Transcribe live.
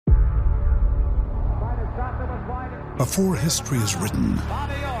Before history is written,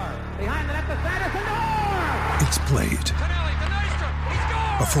 it's played.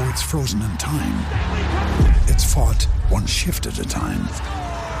 Before it's frozen in time, it's fought one shift at a time.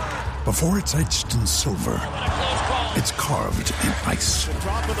 Before it's etched in silver, it's carved in ice.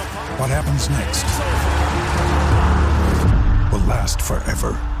 What happens next will last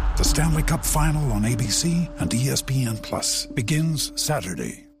forever. The Stanley Cup Final on ABC and ESPN Plus begins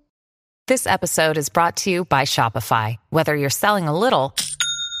Saturday. This episode is brought to you by Shopify. Whether you're selling a little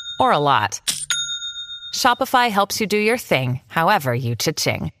or a lot, Shopify helps you do your thing, however you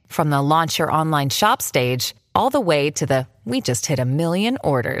cha-ching. From the launch your online shop stage, all the way to the we just hit 1 million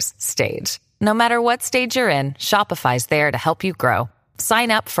orders stage. No matter what stage you're in, Shopify's there to help you grow.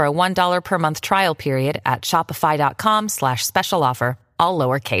 Sign up for a $1 per month trial period at shopify.com/special offer, all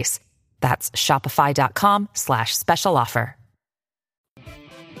lowercase. That's shopify.com/special offer.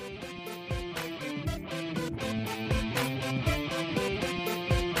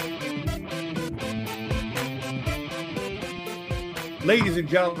 Ladies and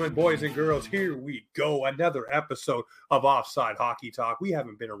gentlemen, boys and girls, here we go. Another episode of Offside Hockey Talk. We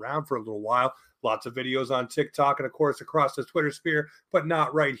haven't been around for a little while. Lots of videos on TikTok and, of course, across the Twitter sphere, but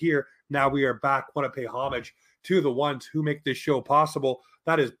not right here. Now we are back. Want to pay homage to the ones who make this show possible.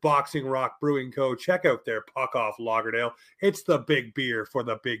 That is Boxing Rock Brewing Co. Check out their Puck Off Lagerdale. It's the big beer for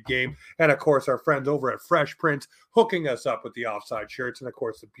the big game. And, of course, our friends over at Fresh Prince hooking us up with the offside shirts. And, of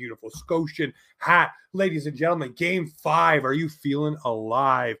course, the beautiful Scotian hat. Ladies and gentlemen, Game 5. Are you feeling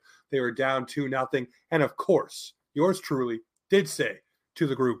alive? They were down 2-0. And, of course, yours truly did say to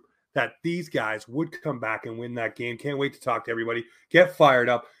the group that these guys would come back and win that game. Can't wait to talk to everybody. Get fired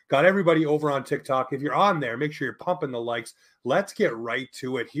up. Got everybody over on TikTok. If you're on there, make sure you're pumping the likes. Let's get right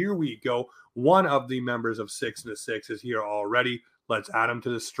to it. Here we go. One of the members of 6 and 6 is here already. Let's add him to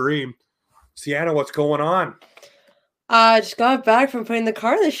the stream. Sienna, what's going on? I just got back from putting the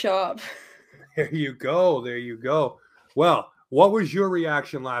car in the shop. There you go. There you go. Well, what was your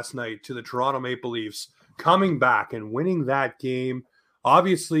reaction last night to the Toronto Maple Leafs coming back and winning that game?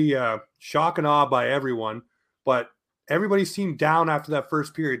 Obviously, shock and awe by everyone, but everybody seemed down after that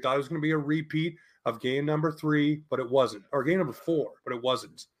first period. Thought it was going to be a repeat of game number 3, but it wasn't. Or game number 4, but it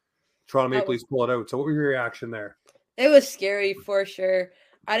wasn't. Toronto Maple Leafs pull it out. So what was your reaction there? It was scary for sure.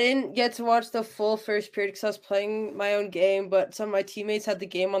 I didn't get to watch the full first period because I was playing my own game, but some of my teammates had the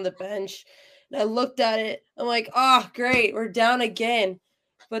game on the bench. And I looked at it. I'm like, oh, great. We're down again.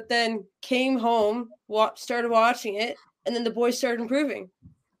 But then came home, started watching it, and then the boys started improving.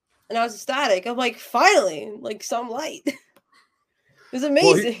 And I was ecstatic. I'm like, finally, like some light. It was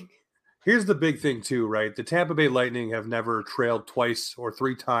amazing. Well, here's the big thing too, right? The Tampa Bay Lightning have never trailed twice or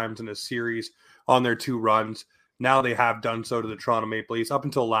 3 times in a series on their 2 runs. Now they have done so to the Toronto Maple Leafs up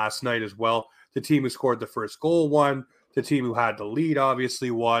until last night as well. The team who scored the first goal won. The team who had the lead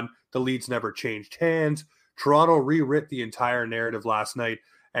obviously won. The leads never changed hands. Toronto rewrit the entire narrative last night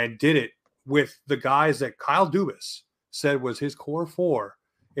and did it with the guys that Kyle Dubas said was his core 4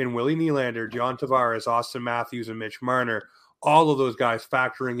 in Willie Nylander, John Tavares, Austin Matthews, and Mitch Marner. All of those guys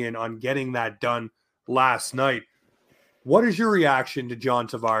factoring in on getting that done last night. What is your reaction to John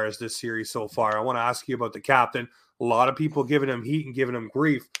Tavares this series so far? I want to ask you about the captain. A lot of people giving him heat and giving him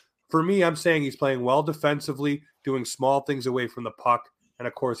grief. For me, I'm saying he's playing well defensively, doing small things away from the puck. And,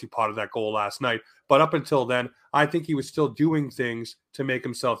 of course, he potted that goal last night. But up until then, I think he was still doing things to make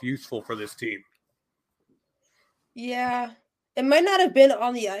himself useful for this team. Yeah, it might not have been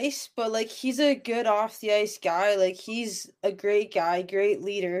on the ice, but like he's a good off the ice guy. Like he's a great guy, great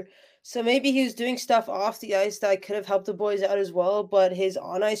leader. So maybe he was doing stuff off the ice that could have helped the boys out as well, but his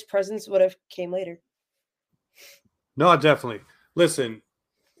on ice presence would have came later. No, definitely. Listen,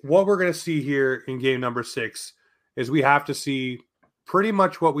 what we're going to see here in game number 6 is we have to see pretty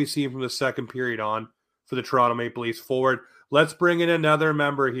much what we've seen from the second period on for the Toronto Maple Leafs forward. Let's bring in another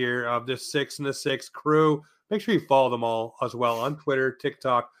member here of the 6 and 6 crew. Make sure you follow them all as well on Twitter,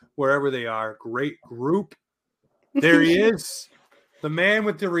 TikTok, wherever they are. Great group. There he is. The man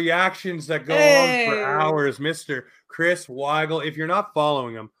with the reactions that go on for hours, Mr. Chris Weigel. If you're not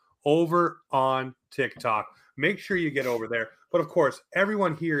following him over on TikTok, make sure you get over there. But, of course,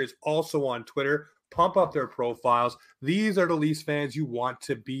 everyone here is also on Twitter. Pump up their profiles. These are the Leafs fans you want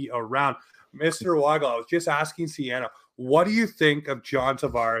to be around. Mr. Weigel, I was just asking Sienna, what do you think of John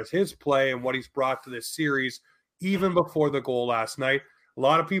Tavares, his play, and what he's brought to this series, even before the goal last night? A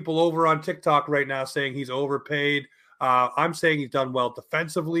lot of people over on TikTok right now saying he's overpaid. I'm saying he's done well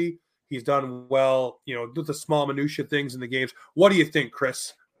defensively. He's done well, with the small minutia things in the games. What do you think,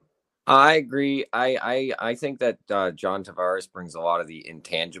 Chris? I agree. I think that John Tavares brings a lot of the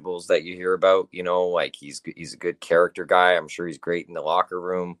intangibles that you hear about. Like he's a good character guy. I'm sure he's great in the locker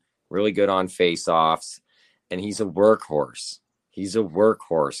room, really good on face-offs, and he's a workhorse. He's a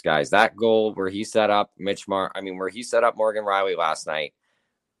workhorse, guys. That goal where he set up where he set up Morgan Riley last night,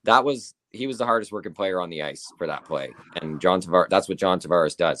 he was the hardest working player on the ice for that play. And that's what John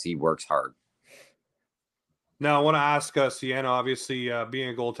Tavares does. He works hard. Now, I want to ask Sienna, obviously being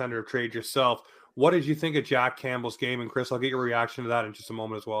a goaltender of trade yourself, what did you think of Jack Campbell's game? And Chris, I'll get your reaction to that in just a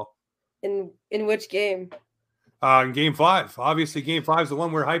moment as well. In which game? In Game 5. Obviously, Game 5 is the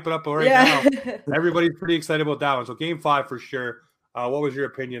one we're hyping up right now. Everybody's pretty excited about that one. So Game 5 for sure. What was your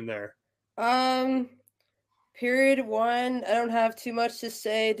opinion there? Period 1, I don't have too much to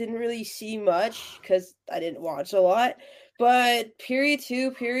say. Didn't really see much because I didn't watch a lot. But period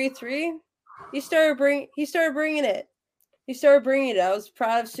 2, period 3, he started bringing it. He started bringing it. I was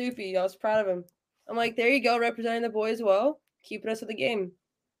proud of Soupy. I was proud of him. I'm like, there you go, representing the boys well, keeping us in the game.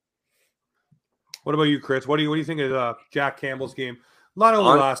 What about you, Chris? What do you think of Jack Campbell's game? Not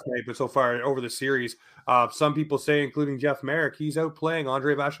only last night, but so far over the series. Some people say, including Jeff Merrick, he's outplaying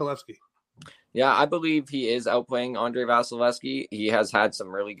Andrei Vasilevsky. Yeah, I believe he is outplaying Andrei Vasilevsky. He has had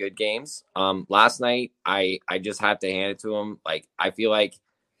some really good games. Last night, I just have to hand it to him. Like, I feel like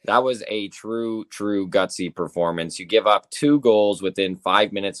that was a true gutsy performance. You give up 2 goals within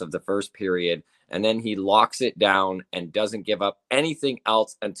 5 minutes of the first period, and then he locks it down and doesn't give up anything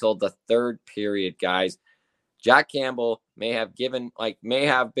else until the third period, guys. Jack Campbell may have been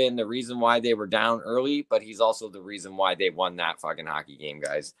the reason why they were down early, but he's also the reason why they won that fucking hockey game,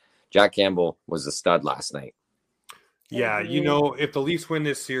 guys. Jack Campbell was a stud last night. Yeah, if the Leafs win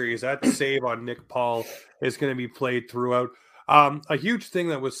this series, that save on Nick Paul is going to be played throughout. A huge thing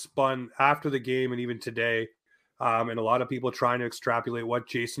that was spun after the game and even today, and a lot of people trying to extrapolate what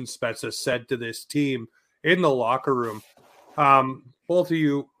Jason Spezza said to this team in the locker room. Both of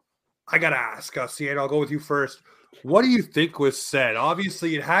you, I got to ask, Sienna, I'll go with you first. What do you think was said?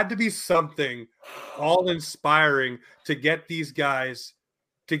 Obviously, it had to be something all-inspiring to get these guys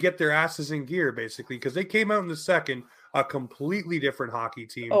to get their asses in gear, basically, because they came out in the second, a completely different hockey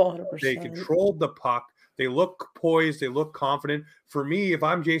team. 100%. They controlled the puck. They look poised. They look confident. For me, if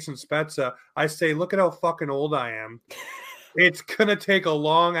I'm Jason Spezza, I say, look at how fucking old I am. It's going to take a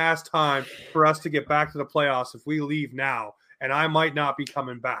long-ass time for us to get back to the playoffs if we leave now, and I might not be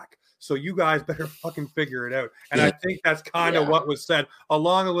coming back. So you guys better fucking figure it out. And I think that's kind of what was said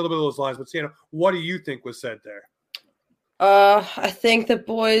along a little bit of those lines. But Sienna, what do you think was said there? I think the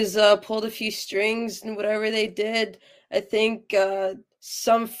boys pulled a few strings and whatever they did. I think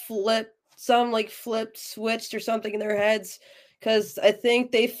some flipped, switched or something in their heads because I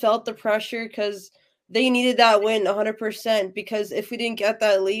think they felt the pressure because they needed that win 100%. Because if we didn't get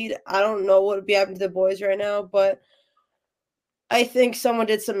that lead, I don't know what would be happening to the boys right now. But I think someone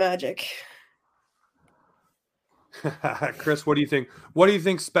did some magic. Chris, what do you think? What do you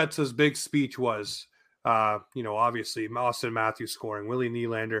think Spezza's big speech was? Obviously, Austin Matthews scoring, Willie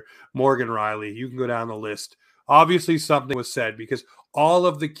Nylander, Morgan Riley. You can go down the list. Obviously, something was said because all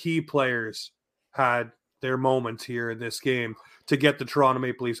of the key players had their moments here in this game to get the Toronto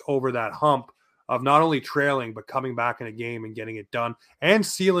Maple Leafs over that hump of not only trailing, but coming back in a game and getting it done and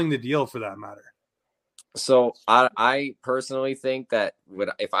sealing the deal for that matter. So I personally think that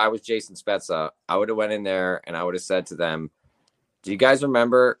if I was Jason Spezza, I would have went in there and I would have said to them, do you guys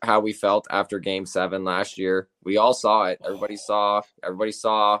remember how we felt after Game 7 last year? We all saw it. Everybody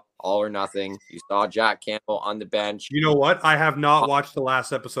saw All or Nothing. You saw Jack Campbell on the bench. You know what? I have not watched the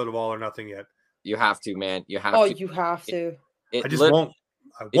last episode of All or Nothing yet. You have to, man. You have to. Oh, you have to. I just won't.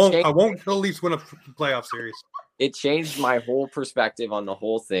 I won't until at least win a playoff series. It changed my whole perspective on the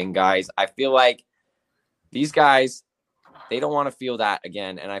whole thing, guys. I feel like these guys, they don't want to feel that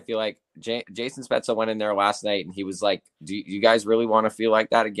again. And I feel like Jason Spezza went in there last night and he was like, do you guys really want to feel like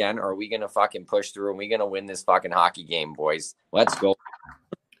that again? Or are we going to fucking push through and we're going to win this fucking hockey game, boys? Let's go.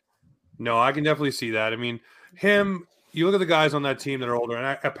 No, I can definitely see that. I mean, you look at the guys on that team that are older,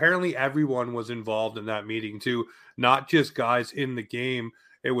 and apparently everyone was involved in that meeting too, not just guys in the game.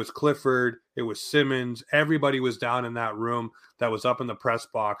 It was Clifford, it was Simmons. Everybody was down in that room that was up in the press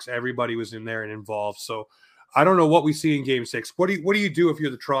box. Everybody was in there and involved. So I don't know what we see in Game 6. What do you do if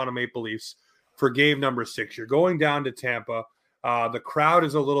you're the Toronto Maple Leafs for Game number 6? You're going down to Tampa. The crowd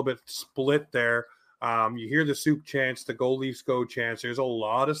is a little bit split there. You hear the soup chants, the Go Leafs Go chants. There's a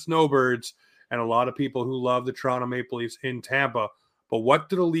lot of snowbirds and a lot of people who love the Toronto Maple Leafs in Tampa. But what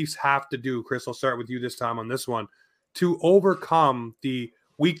do the Leafs have to do, Chris? I'll start with you this time on this one, to overcome the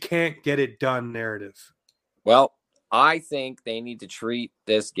we can't get it done narrative. Well, I think they need to treat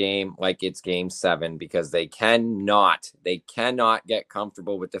this game like it's game 7 because they cannot get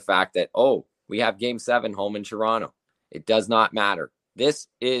comfortable with the fact that, oh, we have game 7 home in Toronto. It does not matter. This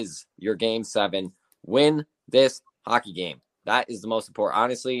is your game 7. Win this hockey game. That is the most important.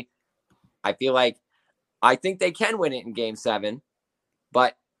 Honestly, I think they can win it in game 7,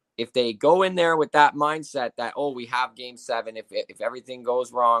 but if they go in there with that mindset that, oh, we have game 7, if everything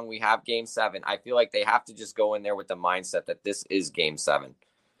goes wrong, we have game 7, I feel like they have to just go in there with the mindset that this is game 7.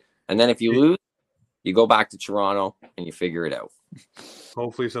 And then if you lose, you go back to Toronto and you figure it out.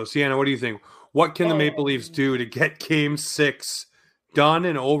 Hopefully so. Sienna, what do you think? What can the Maple Leafs do to get game 6 done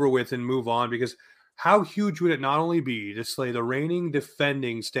and over with and move on? Because how huge would it not only be to slay the reigning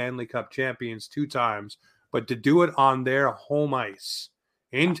defending Stanley Cup champions 2 times, but to do it on their home ice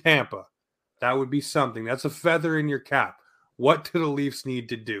in Tampa? That would be something. That's a feather in your cap. What do the Leafs need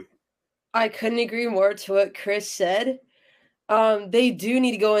to do? I couldn't agree more to what Chris said. They do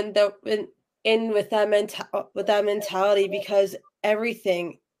need to go in with that mentality, because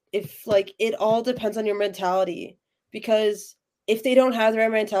everything, it all depends on your mentality. Because if they don't have the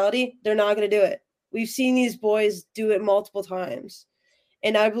right mentality, they're not going to do it. We've seen these boys do it multiple times,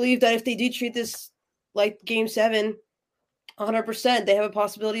 and I believe that if they do treat this like game 7, 100%, they have a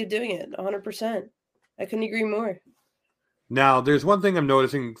possibility of doing it. 100%. I couldn't agree more. Now, there's one thing I'm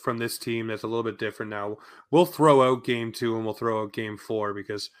noticing from this team that's a little bit different now. We'll throw out game 2 and we'll throw out game 4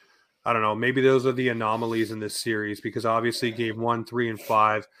 because, I don't know, maybe those are the anomalies in this series, because obviously game 1, 3, and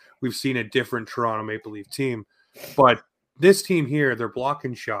 5, we've seen a different Toronto Maple Leaf team. But this team here, they're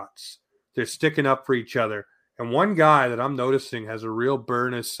blocking shots. They're sticking up for each other. And one guy that I'm noticing has a real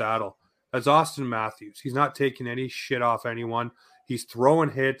burn in his saddle. That's Austin Matthews. He's not taking any shit off anyone. He's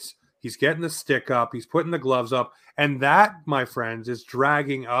throwing hits. He's getting the stick up. He's putting the gloves up. And that, my friends, is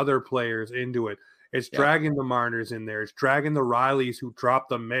dragging other players into it. It's dragging the Marners in there. It's dragging the Rileys who dropped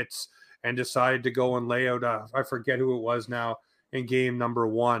the mitts and decided to go and lay out, I forget who it was now, in game number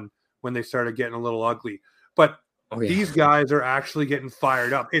 1 when they started getting a little ugly. But these guys are actually getting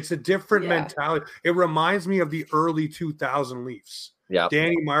fired up. It's a different mentality. It reminds me of the early 2000 Leafs. Yeah,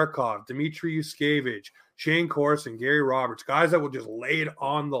 Danny Markov, Dmitry Yuskevich, Shane Corson, Gary Roberts, guys that will just lay it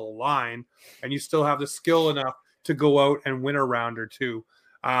on the line, and you still have the skill enough to go out and win a round or two.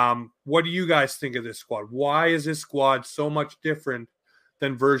 What do you guys think of this squad? Why is this squad so much different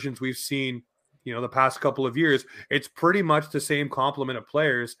than versions we've seen, the past couple of years? It's pretty much the same complement of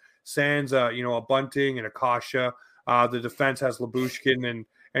players. Sans, a Bunting and a Kasha. The defense has Lyubushkin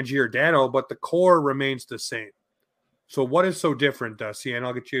and Giordano, but the core remains the same. So what is so different, Sienna?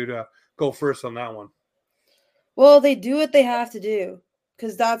 I'll get you to go first on that one. Well, they do what they have to do,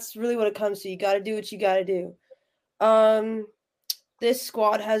 because that's really what it comes to. You got to do what you got to do. This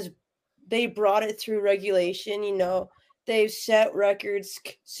squad they brought it through regulation. They've set records.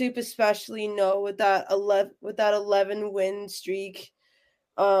 Soup especially, with that 11 win streak.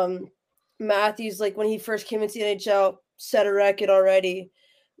 Matthews, when he first came into the NHL, set a record already.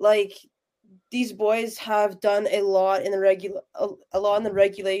 These boys have done a lot in the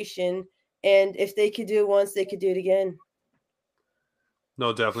regulation, and if they could do it once, they could do it again.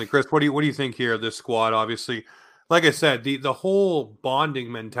 No, definitely. Chris, what do you think here of this squad? Obviously, like I said, the whole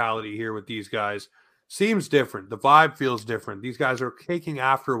bonding mentality here with these guys seems different. The vibe feels different. These guys are taking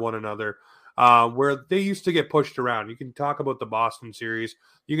after one another, where they used to get pushed around. You can talk about the Boston series.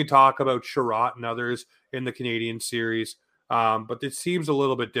 You can talk about Sherratt and others in the Canadian series. But it seems a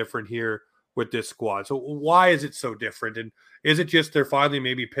little bit different here with this squad. So why is it so different? And is it just they're finally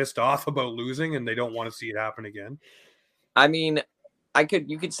maybe pissed off about losing and they don't want to see it happen again? I mean,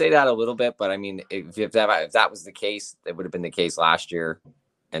 you could say that a little bit, but I mean, if that was the case, it would have been the case last year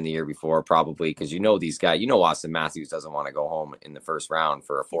and the year before, probably, because these guys, Austin Matthews doesn't want to go home in the first round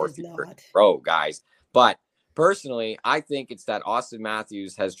for a 4th year in a row, guys. But personally, I think it's that Austin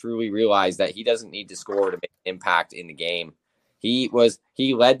Matthews has truly realized that he doesn't need to score to make an impact in the game. He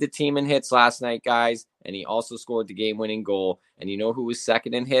led the team in hits last night, guys, and he also scored the game-winning goal. And you know who was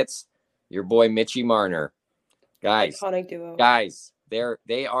second in hits? Your boy Mitchie Marner. Guys, iconic duo. Guys,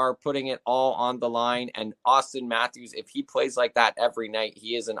 they are putting it all on the line. And Austin Matthews, if he plays like that every night,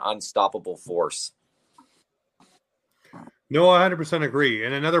 he is an unstoppable force. No, I 100% agree.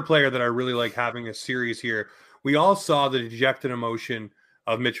 And another player that I really like having a series here, we all saw the dejected emotion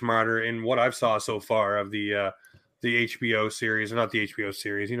of Mitch Marner in what I've saw so far of the HBO series, or not the HBO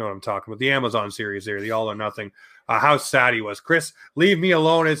series, you know what I'm talking about, the Amazon series there, the All or Nothing, how sad he was. Chris, leave me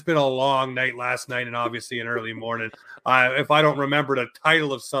alone. It's been a long night last night and obviously an early morning. If I don't remember the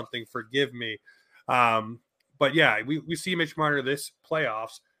title of something, forgive me. But yeah, we see Mitch Marner this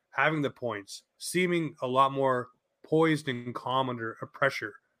playoffs having the points, seeming a lot more poised and calm under a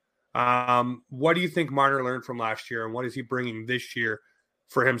pressure. What do you think Marner learned from last year, and what is he bringing this year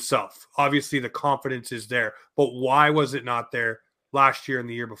for himself? Obviously, the confidence is there, but why was it not there last year and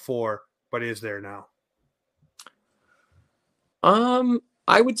the year before, but is there now?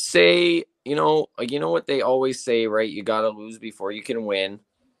 I would say, you know what they always say, right? You got to lose before you can win.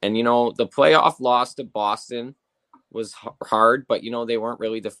 And, the playoff loss to Boston was hard, but, they weren't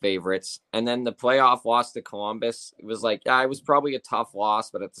really the favorites. And then the playoff loss to Columbus, it was like, yeah, it was probably a tough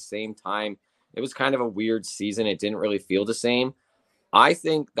loss, but at the same time, it was kind of a weird season. It didn't really feel the same. I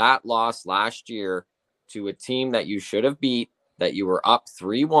think that loss last year to a team that you should have beat, that you were up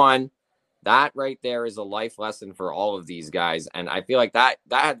 3-1, that right there is a life lesson for all of these guys. And I feel like that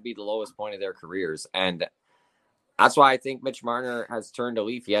had to be the lowest point of their careers. And that's why I think Mitch Marner has turned a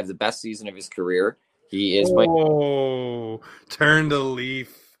leaf. He had the best season of his career. He is turned a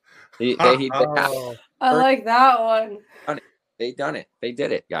leaf. I like that one. They done it. They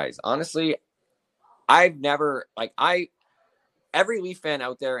did it, guys. Honestly, I've never every Leaf fan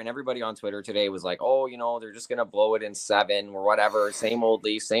out there and everybody on Twitter today was like, oh, they're just going to blow it in 7 or whatever. Same old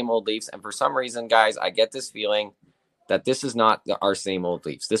Leafs. And for some reason, guys, I get this feeling that this is not our same old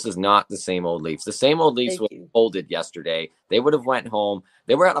Leafs. This is not the same old Leafs. The same old Leafs would have folded yesterday. They would have went home.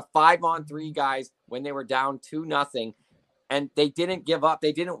 They were at a 5-on-3, guys, when they were down 2-0, and they didn't give up.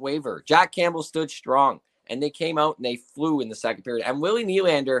 They didn't waver. Jack Campbell stood strong, and they came out and they flew in the second period. And Willie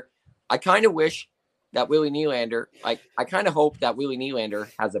Nylander, I kind of wish that Willie Nylander, I kind of hope that Willie Nylander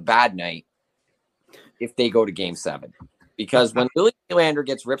has a bad night if they go to Game 7. Because when Willie Nylander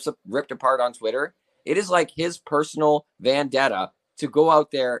gets ripped apart on Twitter, it is like his personal vendetta to go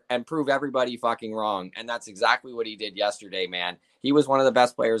out there and prove everybody fucking wrong. And that's exactly what he did yesterday, man. He was one of the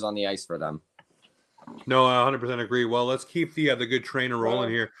best players on the ice for them. No, I 100% agree. Well, let's keep the good train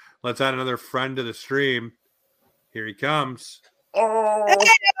rolling here. Let's add another friend to the stream. Here he comes. What's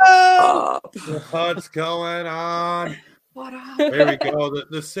going on? What up? There we go.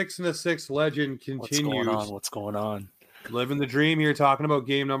 The 6 and the 6 legend continues. What's going on? Living the dream here, talking about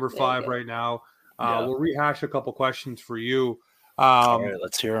game number 5 right now. We'll rehash a couple questions for you. All right,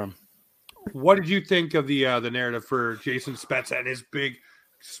 let's hear them. What did you think of the narrative for Jason Spezza and his big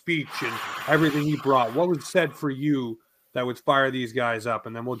speech and everything he brought? What was said for you that would fire these guys up?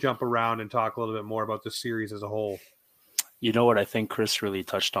 And then we'll jump around and talk a little bit more about the series as a whole. You know what? I think Chris really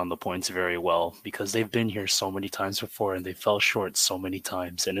touched on the points very well, because they've been here so many times before and they fell short so many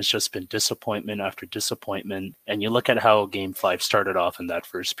times. And it's just been disappointment after disappointment. And you look at how Game 5 started off in that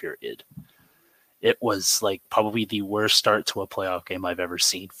first period. It was like probably the worst start to a playoff game I've ever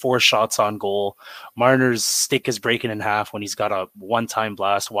seen. 4 shots on goal. Marner's stick is breaking in half when he's got a one-time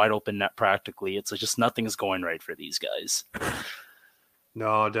blast, wide open net practically. It's just nothing's going right for these guys.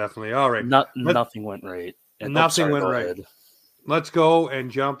 No, definitely. All right. Nothing went right. Nothing went right. Let's go and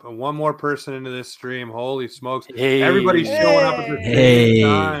jump one more person into this stream. Holy smokes. Hey. Everybody's showing up at the same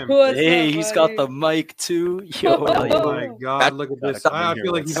time. Hey, he's got the mic too. Yo. Oh my God, look at this. I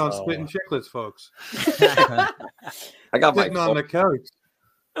feel like he's on Spitting Chicklets, folks. I got sitting on the couch.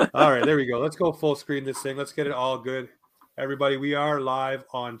 All right, there we go. Let's go full screen this thing. Let's get it all good. Everybody, we are live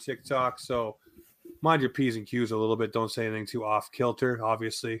on TikTok, so mind your P's and Q's a little bit. Don't say anything too off kilter,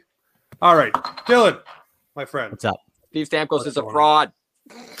 obviously. All right, Dylan, my friend. What's up? Steve Stamkos is a fraud.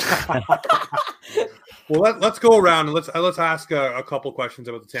 Well, let's go around and let's ask a couple questions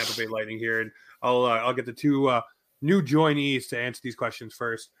about the Tampa Bay Lightning here, and I'll get the two new joinees to answer these questions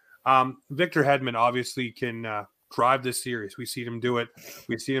first. Victor Hedman obviously can drive this series. We see him do it.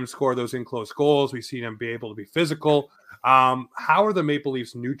 We see him score those in close goals. We see him be able to be physical. How are the Maple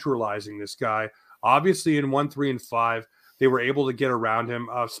Leafs neutralizing this guy? Obviously, in 1, 3, and 5, they were able to get around him,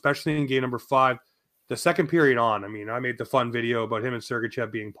 especially in game number 5. The second period on, I mean, I made the fun video about him and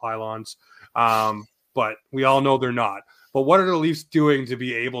Sergachev being pylons, but we all know they're not. But what are the Leafs doing to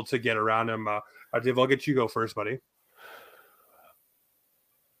be able to get around him? Dave, I'll get you go first, buddy.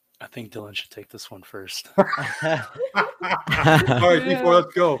 I think Dylan should take this one first. All right, before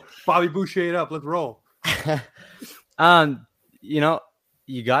let's go. Bobby Boucher it up. Let's roll.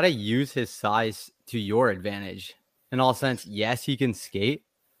 You got to use his size to your advantage. In all sense, yes, he can skate.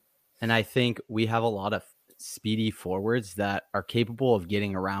 And I think we have a lot of speedy forwards that are capable of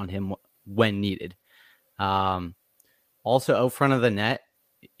getting around him when needed. Also, out front of the net,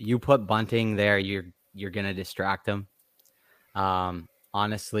 you put Bunting there, you're going to distract him.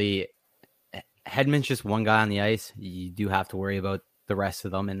 Honestly, Hedman's just one guy on the ice. You do have to worry about the rest of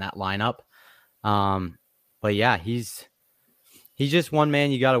them in that lineup. But yeah, he's just one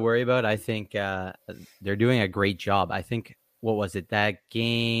man you got to worry about. I think they're doing a great job. I think, what was it, that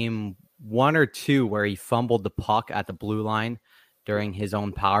game one or two where he fumbled the puck at the blue line during his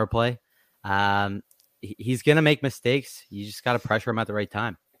own power play. He's going to make mistakes. You just got to pressure him at the right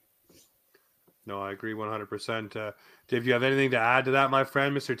time. No, I agree 100%. Dave, you have anything to add to that, my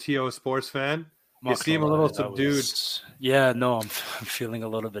friend, Mr. T.O. sports fan? You seem a little subdued. I'm feeling a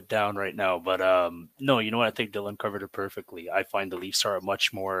little bit down right now. But no, you know what? I think Dylan covered it perfectly. I find the Leafs are a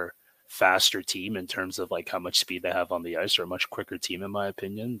much more faster team in terms of like how much speed they have on the ice, or a much quicker team, in my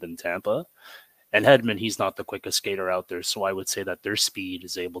opinion, than Tampa. And Hedman, he's not the quickest skater out there. So I would say that their speed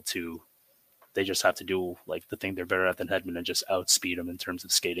is able to, they just have to do like the thing they're better at than Hedman and just outspeed him in terms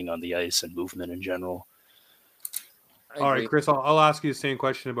of skating on the ice and movement in general. All right, Chris, I'll ask you the same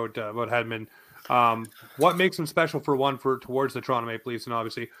question about Hedman. What makes him special towards the Toronto Maple Leafs, and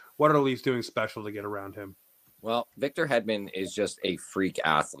obviously what are the Leafs doing special to get around him? Well, Victor Hedman is just a freak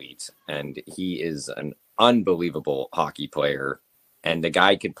athlete, and he is an unbelievable hockey player. And the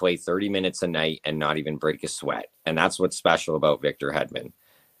guy could play 30 minutes a night and not even break a sweat. And that's what's special about Victor Hedman.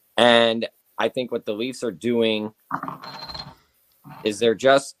 And I think what the Leafs are doing is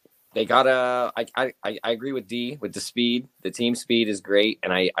they gotta. I agree with D with the speed. The team speed is great,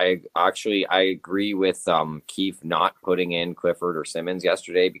 and I agree with Keefe not putting in Clifford or Simmons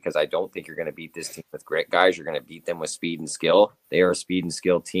yesterday, because I don't think you're going to beat this team with grit, guys. You're going to beat them with speed and skill. They are a speed and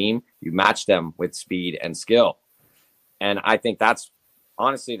skill team. You match them with speed and skill, and I think that's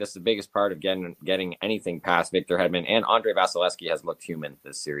honestly the biggest part of getting anything past Victor Hedman. And Andrei Vasilevsky has looked human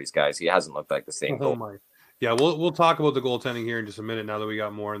this series, guys. He hasn't looked like the same goal. My. Yeah, we'll talk about the goaltending here in just a minute now that we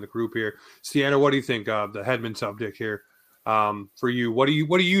got more in the group here. Sienna, what do you think of the Hedman subject here? For you, what do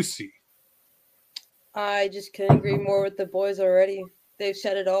you see? I just couldn't agree more with the boys already. They've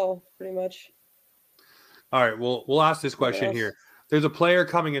said it all, pretty much. All right, we'll ask this question here. There's a player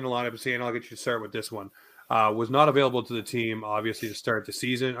coming in the lineup, Sienna, I'll get you to start with this one. Was not available to the team, obviously, to start the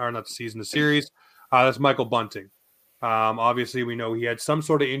season, or not the season, the series. That's Michael Bunting. Obviously, we know he had some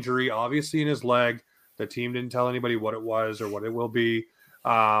sort of injury, obviously, in his leg. The team didn't tell anybody what it was or what it will be.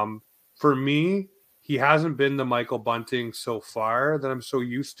 For me, he hasn't been the Michael Bunting so far that I'm so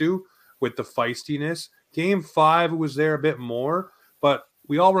used to with the feistiness. Game 5 was there a bit more, but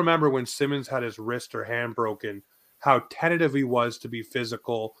we all remember when Simmons had his wrist or hand broken, how tentative he was to be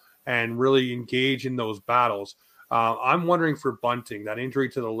physical and really engage in those battles. I'm wondering for Bunting, that injury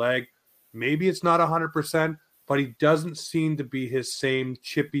to the leg, maybe it's not 100%, but he doesn't seem to be his same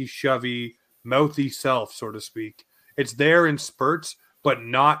chippy, shovey, mouthy self, so to speak. It's there in spurts, but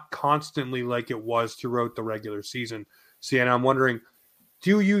not constantly like it was throughout the regular season. Sienna, I'm wondering,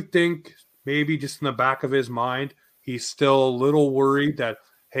 do you think maybe just in the back of his mind, he's still a little worried that,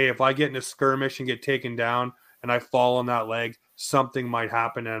 hey, if I get in a skirmish and get taken down and I fall on that leg, something might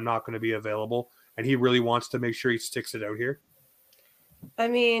happen and I'm not going to be available, and he really wants to make sure he sticks it out here? I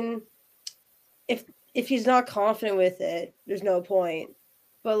mean, if he's not confident with it, there's no point.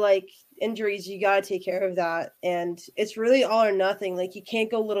 But, like, injuries, you got to take care of that. And it's really all or nothing. Like, you can't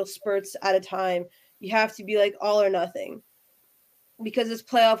go little spurts at a time. You have to be, like, all or nothing. Because it's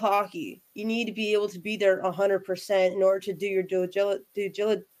playoff hockey. You need to be able to be there 100% in order to do your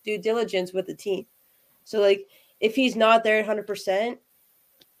due diligence with the team. So, like, if he's not there 100%,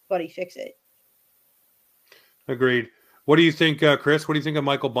 buddy, fix it. Agreed. What do you think, Chris? What do you think of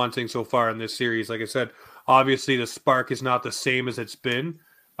Michael Bunting so far in this series? Like I said, obviously the spark is not the same as it's been.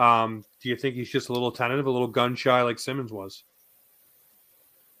 Do you think he's just a little tentative, a little gun shy like Simmons was?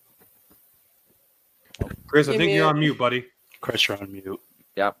 Chris, I think you're on mute, buddy. Chris, you're on mute.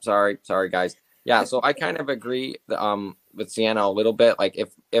 Yeah, sorry, guys. Yeah, so I kind of agree with Sienna a little bit. Like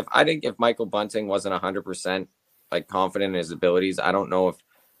if Michael Bunting wasn't 100% like confident in his abilities, I don't know if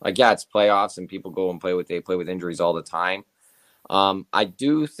it's playoffs and people go and play with injuries all the time. I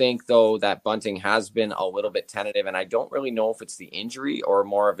do think, though, that Bunting has been a little bit tentative, and I don't really know if it's the injury or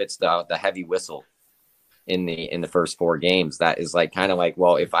more of it's the heavy whistle in the first 4 games. That is like kind of like,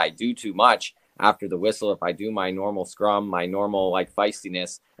 well, if I do too much after the whistle, if I do my normal scrum, my normal like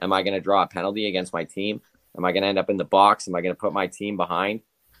feistiness, am I going to draw a penalty against my team? Am I going to end up in the box? Am I going to put my team behind?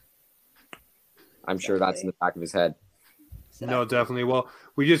 I'm sure that's in the back of his head. No, definitely. Well,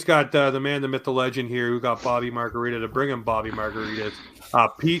 we just got the man, the myth, the legend here who got Bobby Margarita to bring him Bobby Margaritas.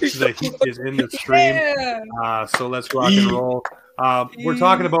 Pete, the Heat is in the stream. So let's rock and roll. We're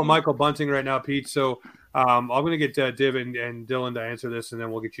talking about Michael Bunting right now, Pete. So I'm going to get Div and Dylan to answer this, and then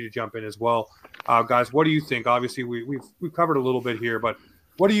we'll get you to jump in as well. Guys, what do you think? Obviously, we've covered a little bit here, but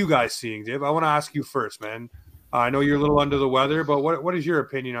what are you guys seeing, Div? I want to ask you first, man. I know you're a little under the weather, but what is your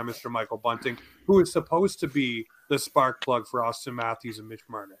opinion on Mr. Michael Bunting, who is supposed to be the spark plug for Austin Matthews and Mitch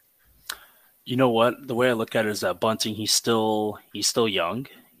Marner? You know what? The way I look at it is that Bunting, he's still young.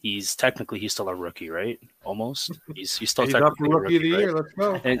 he's still a rookie, right? Almost. He's still He's up for technically a rookie of the right? year. Let's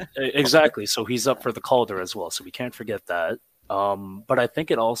go. And, exactly. So he's up for the Calder as well. So we can't forget that. But I think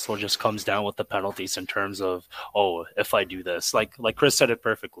it also just comes down with the penalties in terms of, if I do this, like Chris said it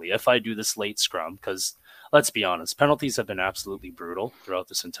perfectly, if I do this late scrum, because let's be honest, penalties have been absolutely brutal throughout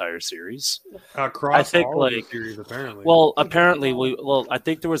this entire series. Across all of the series, apparently. Well, apparently, I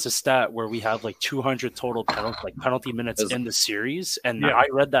think there was a stat where we have like 200 total penalty minutes in the series, and I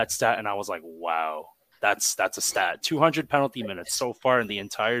read that stat and I was like, wow. That's a stat. 200 penalty minutes so far in the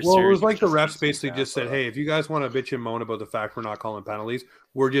entire series. Well, it was like the refs basically just said, hey, if you guys want to bitch and moan about the fact we're not calling penalties,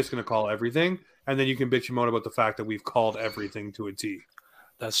 we're just going to call everything. And then you can bitch and moan about the fact that we've called everything to a T.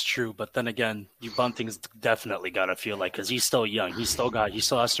 That's true. But then again, Bunting's definitely got to feel like, because he's still young. He still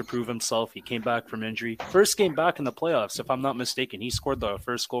has to prove himself. He came back from injury. First game back in the playoffs, if I'm not mistaken. He scored the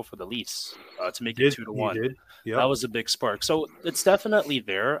first goal for the Leafs to make it 2-1. Yep. That was a big spark. So it's definitely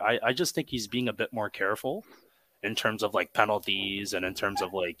there. I just think he's being a bit more careful in terms of like penalties and in terms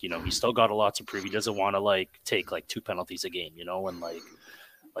of like, he's still got a lot to prove. He doesn't want to like take like 2 penalties a game, and like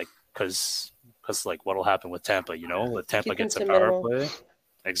because like what'll happen with Tampa, if Tampa gets a power play.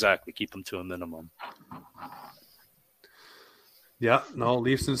 Exactly. Keep them to a minimum. Yeah. No,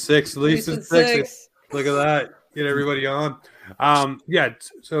 Leafs in 6. Leafs in 6. Look at that. Get everybody on. Yeah.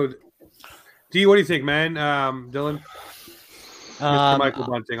 So, D, what do you think, man? Dylan? Mr. Michael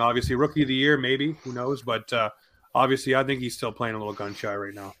Bunting, obviously rookie of the year, maybe. Who knows? But obviously, I think he's still playing a little gun shy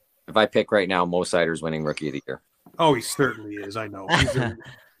right now. If I pick right now, Mo Sider's winning rookie of the year. Oh, he certainly is. I know.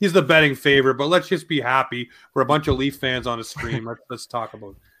 He's the betting favorite, but let's just be happy. We're a bunch of Leaf fans on a stream. Let's talk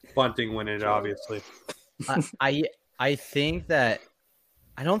about Bunting winning it, obviously. I think that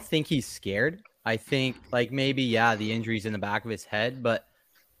I don't think he's scared. I think like maybe, the injury's in the back of his head, but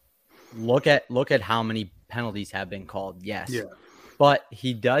look at how many penalties have been called. Yes. Yeah. But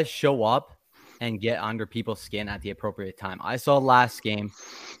he does show up and get under people's skin at the appropriate time. I saw last game,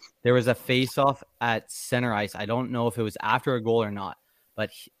 there was a face-off at center ice. I don't know if it was after a goal or not, but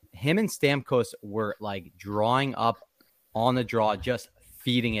him and Stamkos were like drawing up on the draw, just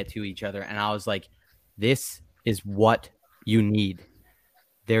feeding it to each other. And I was like, this is what you need.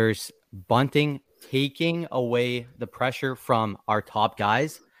 There's Bunting taking away the pressure from our top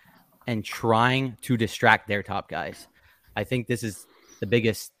guys and trying to distract their top guys. I think this is the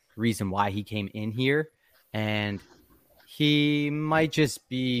biggest reason why he came in here, and he might just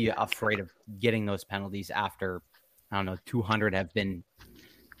be afraid of getting those penalties after, 200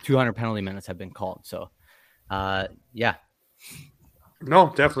 penalty minutes have been called. So, yeah.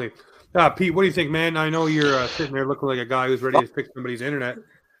 No, definitely. Pete, what do you think, man? I know you're sitting there looking like a guy who's ready to fix somebody's internet.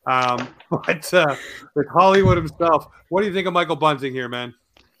 But with Hollywood himself, what do you think of Michael Bunting here, man?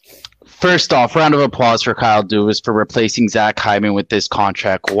 First off, round of applause for Kyle Dubas for replacing Zach Hyman with this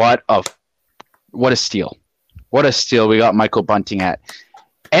contract. What a steal. What a steal we got Michael Bunting at.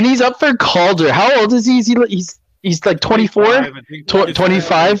 And he's up for Calder. How old is he? He's like 24?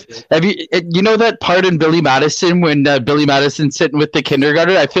 25? Have you know that part in Billy Madison when Billy Madison's sitting with the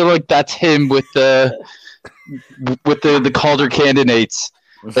kindergarten? I feel like that's him with the Calder candidates.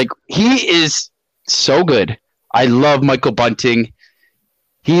 Like, he is so good. I love Michael Bunting.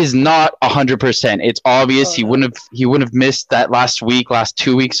 He is not 100%. It's obvious. He wouldn't have missed that last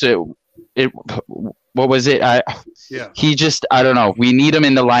 2 weeks. What was it? He just, I don't know. We need him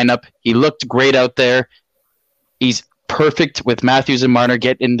in the lineup. He looked great out there. He's perfect with Matthews and Marner.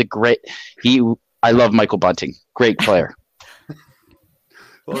 Get in the great. I love Michael Bunting. Great player.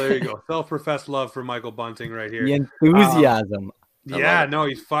 Well, there you go. Self-professed love for Michael Bunting right here. The enthusiasm.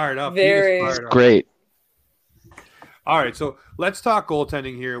 He's fired up. Very great. All right, so let's talk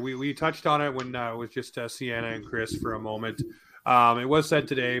goaltending here. We touched on it when it was just Sienna and Chris for a moment. It was said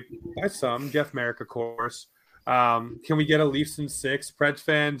today by some, Jeff Merrick, of course. Can we get a Leafs in 6? Preds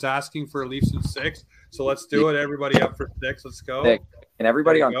fans asking for a Leafs in 6. So let's do it. Everybody up for 6. Let's go. And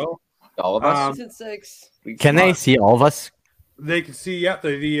everybody on all of us. Leafs in 6. Can they see all of us? They can see. Yep.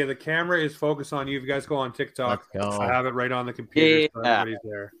 The camera is focused on you. If you guys go on TikTok, I have it right on the computer. So everybody's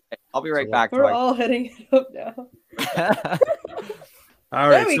there. I'll be right back. We're all hitting it up now. All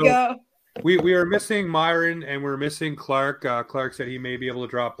right. There we go. We are missing Myron and we're missing Clark. Clark said he may be able to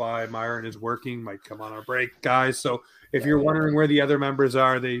drop by. Myron is working. Might come on our break, guys. So if you're wondering where the other members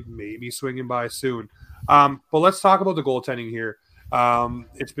are, they may be swinging by soon. But let's talk about the goaltending here.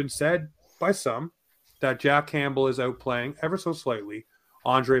 It's been said by some that Jack Campbell is outplaying ever so slightly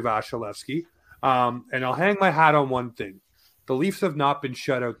Andrei Vasilevskiy. And I'll hang my hat on one thing. The Leafs have not been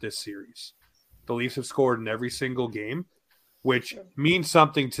shut out this series. The Leafs have scored in every single game, which means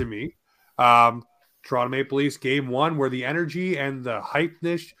something to me. Toronto Maple Leafs game 1, where the energy and the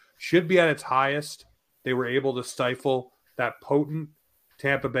hypeness should be at its highest. They were able to stifle that potent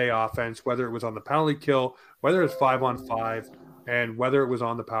Tampa Bay offense, whether it was on the penalty kill, whether it was 5-on-5, and whether it was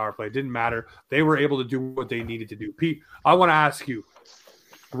on the power play. It didn't matter. They were able to do what they needed to do. Pete, I want to ask you,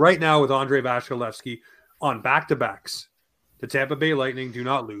 right now with Andrei Vasilevskiy on back-to-backs, the Tampa Bay Lightning do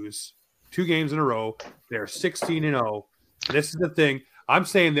not lose 2 games in a row. They're 16-0. This is the thing. I'm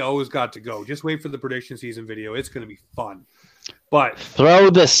saying they always got to go. Just wait for the prediction season video. It's going to be fun. But throw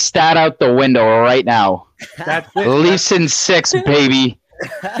the stat out the window right now. That's it. Leafs in 6, baby.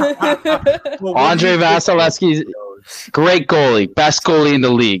 Andrei Vasilevskiy, great goalie, best goalie in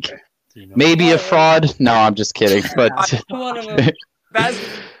the league. Maybe a fraud. No, I'm just kidding. But Best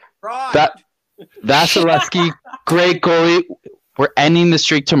fraud. Vasilevskiy, great goalie. We're ending the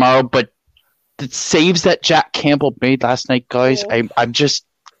streak tomorrow, but the saves that Jack Campbell made last night, guys,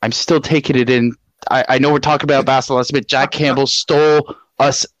 I'm still taking it in. I know we're talking about Vasilevskiy, but Jack Campbell stole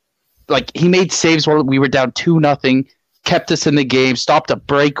us. Like, he made saves while we were down 2-0, kept us in the game, stopped a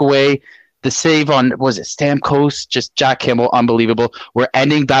breakaway. The save on, was it Stamkos? Just Jack Campbell, unbelievable. We're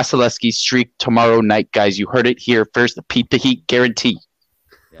ending Vasilevskiy's streak tomorrow night, guys. You heard it here first. The Peep the Heat guarantee.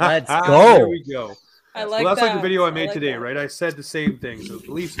 Let's go. There we go. I like that's that. like the video I made like today, that. right? I said the same thing. So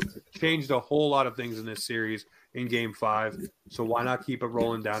the Leafs changed a whole lot of things in this series in Game 5. So why not keep it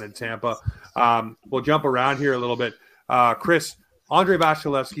rolling down in Tampa? We'll jump around here a little bit. Chris, Andrei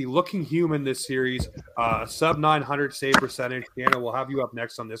Vasilevskiy looking human this series. Sub 900 save percentage. Deanna, we'll have you up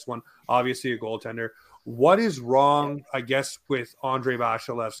next on this one. Obviously a goaltender. What is wrong, I guess, with Andrei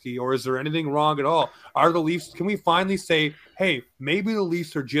Vasilevskiy, or is there anything wrong at all? Are the Leafs? Can we finally say, hey, maybe the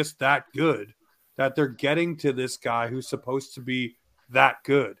Leafs are just that good, that they're getting to this guy who's supposed to be that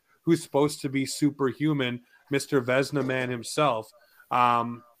good, who's supposed to be superhuman, Mr. Vezina man himself?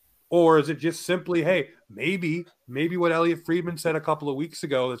 Or is it just simply, hey, maybe what Elliot Friedman said a couple of weeks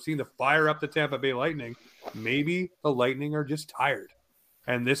ago that seemed to fire up the Tampa Bay Lightning, maybe the Lightning are just tired,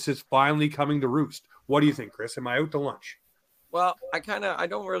 and this is finally coming to roost. What do you think, Chris? Am I out to lunch? Well, I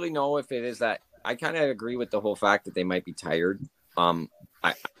don't really know if it is that. I kind of agree with the whole fact that they might be tired.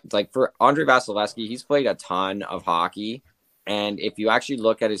 Like for Andrei Vasilevskiy, he's played a ton of hockey, and if you actually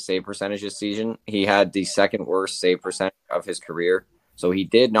look at his save percentage this season, he had the second worst save percentage of his career. So he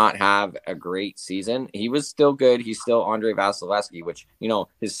did not have a great season. He was still good. He's still Andrei Vasilevskiy, which,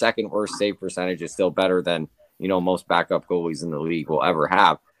 his second worst save percentage is still better than, most backup goalies in the league will ever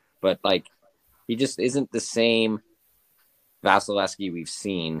have. But like, he just isn't the same Vasilevskiy we've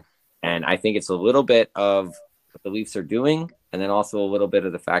seen. And I think it's a little bit of what the Leafs are doing, and then also a little bit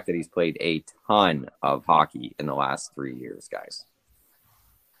of the fact that he's played a ton of hockey in the last 3 years, guys.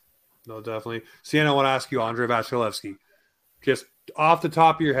 No, definitely. Sienna, I want to ask you, Andrei Vasilevskiy, just off the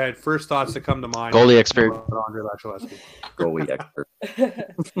top of your head, first thoughts that come to mind. Goalie expert. Andrei Vasilevskiy. Goalie expert.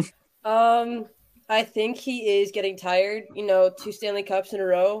 I think he is getting tired, 2 Stanley Cups in a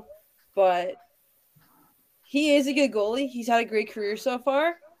row, but he is a good goalie. He's had a great career so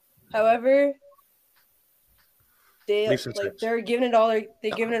far. However, they're giving it all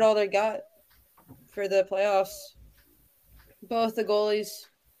they got for the playoffs. Both the goalies.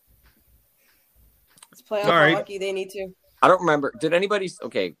 It's playoff hockey. They need to. I don't remember. Did anybody see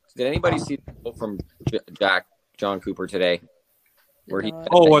the quote from John Cooper today? Where he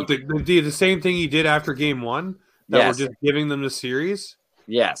the same thing he did after Game 1? That Yes. we're just giving them the series?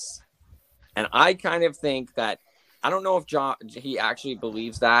 Yes. And I kind of think that, I don't know if he actually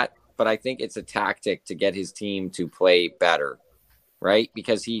believes that, but I think it's a tactic to get his team to play better, right?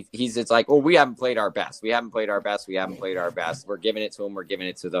 Because it's like, we haven't played our best. We're giving it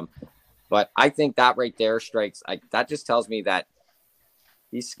to them. But I think that right there strikes, that just tells me that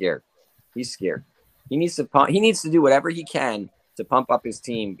he's scared. He needs to do whatever he can to pump up his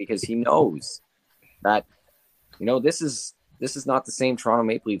team, because he knows that, this is not the same Toronto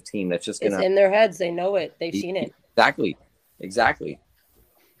Maple Leaf team that's just going to... It's in their heads. They know it. They've seen it. Exactly.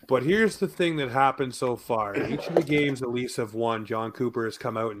 But here's the thing that happened so far. Each of the games the Leafs have won, John Cooper has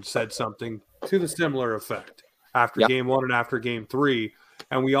come out and said something to the similar effect. After Game 1 and after Game 3,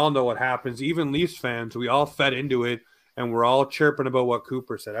 and we all know what happens. Even Leafs fans, we all fed into it, and we're all chirping about what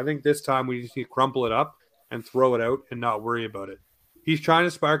Cooper said. I think this time we just need to crumple it up and throw it out and not worry about it. He's trying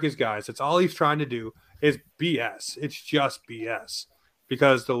to spark his guys. That's all he's trying to do is BS. It's just BS.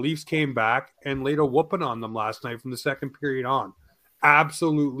 Because the Leafs came back and laid a whooping on them last night from the second period on.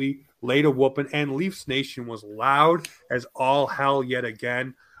 Absolutely laid a whooping, and Leafs Nation was loud as all hell yet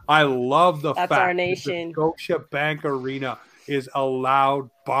again. I love the fact our nation. that the Scotiabank Arena is a loud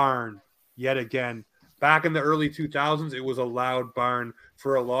barn yet again. Back in the early 2000s, it was a loud barn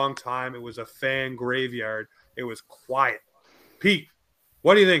for a long time. It was a fan graveyard. It was quiet. Pete,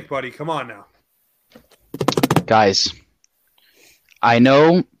 what do you think, buddy? Come on now. Guys, I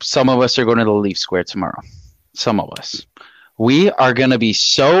know some of us are going to the Leaf Square tomorrow. Some of us. We are going to be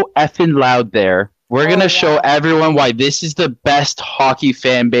so effing loud there. We're going to show everyone why this is the best hockey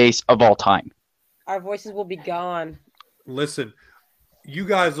fan base of all time. Our voices will be gone. Listen, you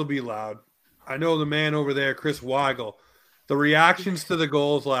guys will be loud. I know the man over there, Chris Weigel. The reactions to the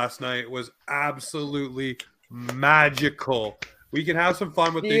goals last night was absolutely magical. We can have some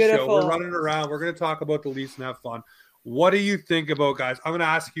fun with this show. We're running around. We're going to talk about the Leafs and have fun. What do you think about, guys? I'm going to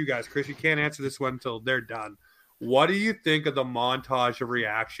ask you guys. Chris, you can't answer this one until they're done. What do you think of the montage of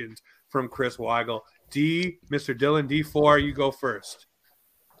reactions from Chris Weigel? Mr. Dylan, D4, you go first.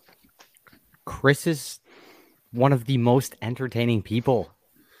 Chris is one of the most entertaining people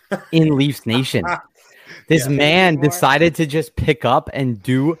in Leafs Nation. This man decided to just pick up and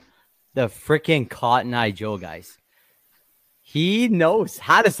do the freaking Cotton Eye Joe, guys. He knows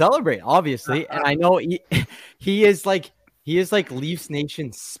how to celebrate, obviously, and I know he is like Leafs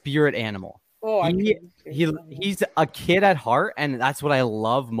Nation's spirit animal. He's a kid at heart, and that's what I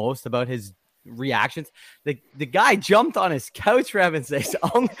love most about his reactions. The guy jumped on his couch, for heaven's sakes.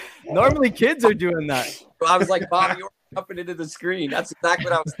 Normally kids are doing that. I was like, Bob, you're jumping into the screen. That's exactly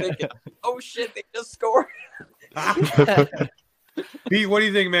what I was thinking. Oh shit, they just scored. Pete, what do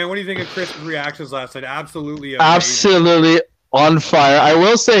you think, man? What do you think of Chris' reactions last night? Absolutely amazing. Absolutely on fire. I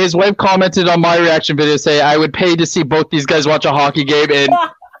will say his wife commented on my reaction video saying I would pay to see both these guys watch a hockey game, and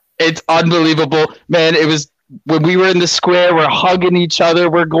it's unbelievable. Man, it was when we were in the square, we're hugging each other,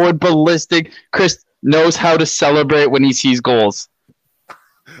 we're going ballistic. Chris knows how to celebrate when he sees goals.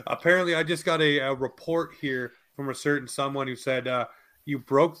 Apparently, I just got a report here from a certain someone who said you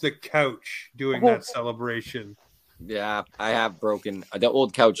broke the couch doing that celebration. Yeah, I have broken. The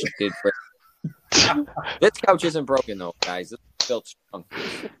old couch did break. This couch isn't broken, though, guys. It's built strong.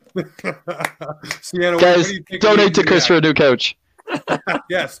 Sienna, guys, donate to Chris for a new couch.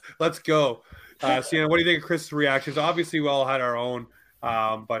 Yes, let's go. Sienna, what do you think of Chris' reactions? Obviously, we all had our own,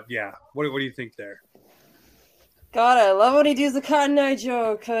 but yeah, what do you think there? God, I love when he does the Cotton Eye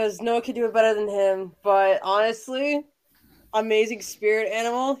Joe because no one can do it better than him. But honestly, amazing spirit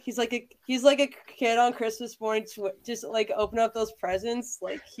animal. He's like a kid on Christmas morning, just like open up those presents.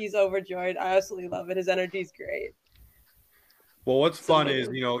 Like he's overjoyed. I absolutely love it. His energy is great. Well, what's fun is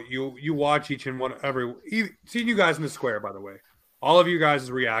you watch each and one seeing you guys in the square. By the way, all of you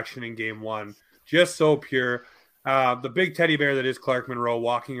guys' reaction in game one, just so pure. The big teddy bear that is Clark Monroe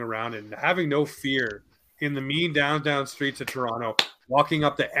walking around and having no fear in the mean downtown streets of Toronto, walking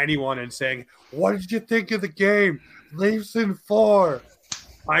up to anyone and saying, "What did you think of the game? Leafs in 4."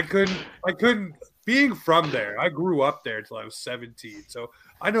 I couldn't. Being from there, I grew up there until I was 17, so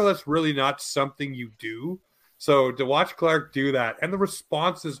I know that's really not something you do. So to watch Clark do that, and the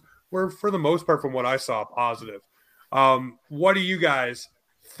responses were, for the most part, from what I saw, positive. What do you guys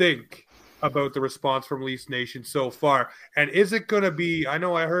think about the response from Leafs Nation so far? And is it going to be? I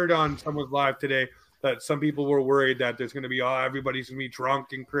know I heard on someone's live today that some people were worried that there's going to be everybody's going to be drunk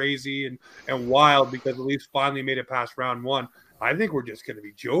and crazy and wild because the Leafs finally made it past round one. I think we're just going to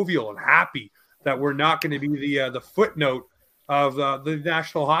be jovial and happy that we're not going to be the footnote of the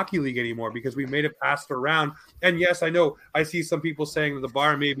National Hockey League anymore because we made it past the round. And yes, I know I see some people saying that the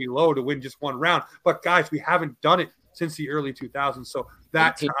bar may be low to win just one round, but guys, we haven't done it since the early 2000s. So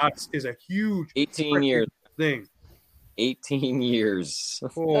that to us is a huge 18 years thing. 18 years.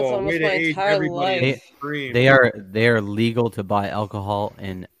 Oh, that's almost my entire life. They are legal to buy alcohol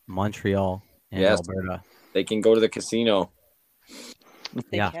in Montreal and Alberta. They can go to the casino.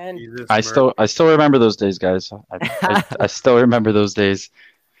 They can. I still remember those days, guys. I still remember those days.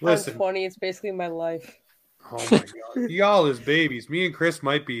 Listen, I'm 20. It's basically my life. Oh my god, y'all as babies. Me and Chris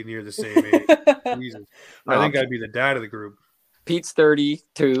might be near the same age. Jesus, I think I'd be the dad of the group. Pete's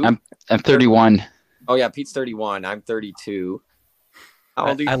 32. I'm 31. Oh yeah, Pete's 31. I'm 32. How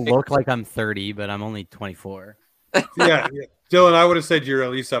old do you I think? look like I'm 30, but I'm only 24. Yeah. Dylan, I would have said you're at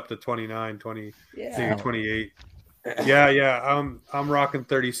least up to 29, 20, maybe 28. Yeah. I'm rocking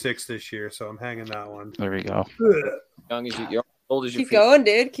 36 this year, so I'm hanging that one. There we go. Young as you're old as you. Keep going,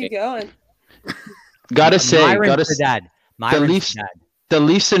 dude. Keep going. Gotta say, dad. The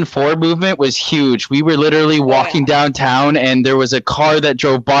Leafs in 4 movement was huge. We were literally walking downtown, and there was a car that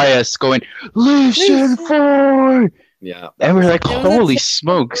drove by us going, "Leafs in 4!" Yeah. And we're like, holy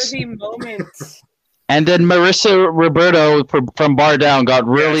smokes. Moment. And then Marissa Roberto from Bar Down got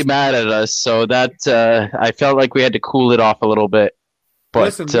really mad at us, so that I felt like we had to cool it off a little bit. But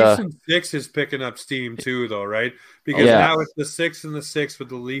listen, Leafs in 6 is picking up steam too, though, right? Because now it's the 6 and the 6 with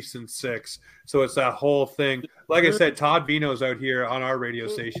the Leafs in 6. So it's that whole thing. Like I said, Todd Vino's out here on our radio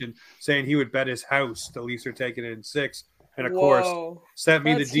station saying he would bet his house the Leafs are taking it in 6. And of course, sent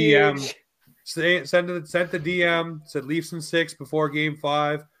me the DM. Sent the DM, said Leafs in 6 before Game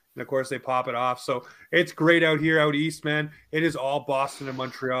 5. And of course, they pop it off. So it's great out here, out east, man. It is all Boston and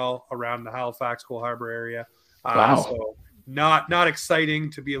Montreal around the Halifax, Cole Harbor area. Wow. So not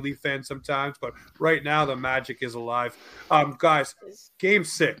exciting to be a Leaf fan sometimes, but right now the magic is alive. Guys, Game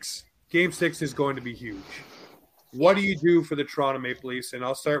 6. Game 6 is going to be huge. What do you do for the Toronto Maple Leafs? And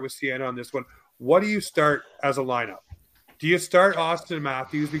I'll start with Sienna on this one. What do you start as a lineup? Do you start Austin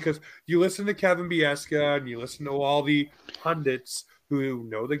Matthews? Because you listen to Kevin Biesca and you listen to all the pundits who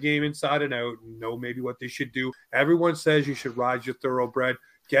know the game inside and out and know maybe what they should do. Everyone says you should ride your thoroughbred.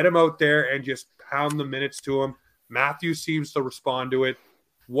 Get him out there and just pound the minutes to him. Matthews seems to respond to it.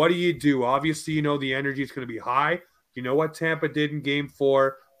 What do you do? Obviously, you know the energy is going to be high. You know what Tampa did in Game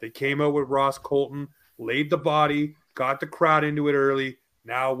 4. They came out with Ross Colton, laid the body, got the crowd into it early.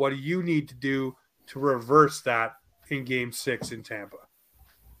 Now, what do you need to do to reverse that in Game 6 in Tampa?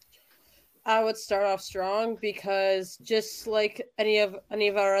 I would start off strong because just like any of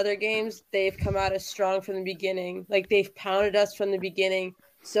our other games, they've come out as strong from the beginning. Like they've pounded us from the beginning.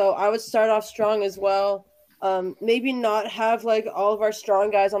 So I would start off strong as well. Maybe not have like all of our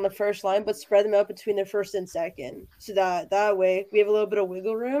strong guys on the first line, but spread them out between the first and second. So that way we have a little bit of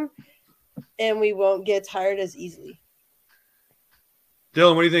wiggle room and we won't get tired as easily.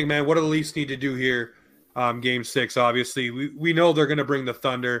 Dylan, what do you think, man? What do the Leafs need to do here? Game 6, obviously. We know they're going to bring the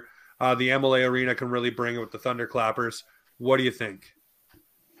Thunder. The MLA Arena can really bring it with the Thunderclappers. What do you think?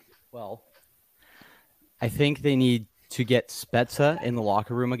 Well, I think they need to get Spezza in the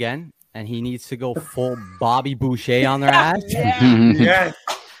locker room again, and he needs to go full Bobby Boucher on their ass. Yeah.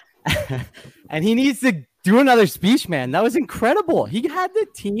 And he needs to do another speech, man. That was incredible. He had the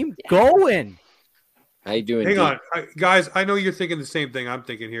team going. How you doing? Hang on. Guys, I know you're thinking the same thing I'm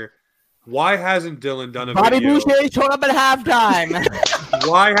thinking here. Why hasn't Dylan done a Bobby video? Boucher showed up at halftime.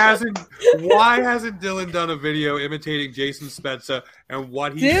 Why hasn't Dylan done a video imitating Jason Spezza and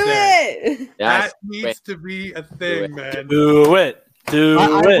what he said? That needs to be a thing, man. Do it. Do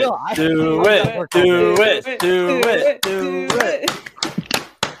I it. will. Do it. Do it. Do it. Do it.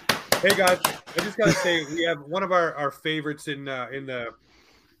 Hey guys, I just gotta say we have one of our favorites in the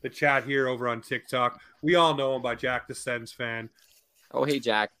chat here over on TikTok. We all know him by Jack the Sens fan. Oh, hey,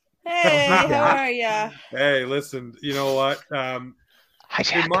 Jack. Hey, how are ya? Hey, listen, you know what? In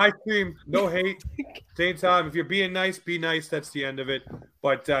my stream, no hate. Same time, if you're being nice, be nice. That's the end of it.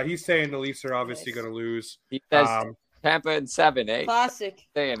 But he's saying the Leafs are obviously going to lose. He says Tampa in 7, eh? Classic.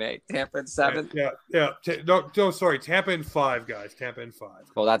 Saying, eh? Tampa in 7? Yeah. No, sorry. Tampa in 5, guys. Tampa in 5.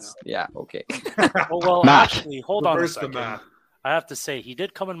 Well, that's, yeah, okay. Well, actually, hold on a Reverse the second. math. I have to say, he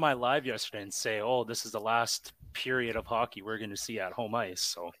did come in my live yesterday and say, oh, this is the last period of hockey we're going to see at home ice.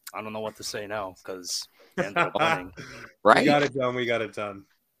 So I don't know what to say now because they ended up winning. Right? We got it done.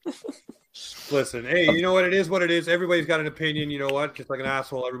 Listen, hey, you know what? It is what it is. Everybody's got an opinion. You know what? Just like an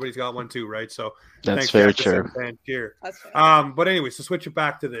asshole, everybody's got one too, right? So That's very true. Here. That's fair. But anyways, to switch it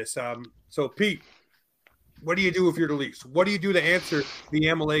back to this. So Pete, what do you do if you're the Leafs? What do you do to answer the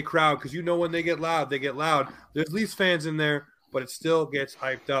MLA crowd? Because you know when they get loud, they get loud. There's Leafs fans in there, but it still gets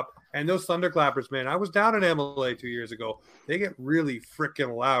hyped up. And those Thunderclappers, man, I was down in MLA 2 years ago. They get really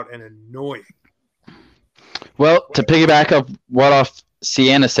freaking loud and annoying. Well, to piggyback up what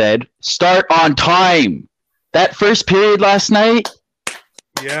Sienna said, start on time. That first period last night,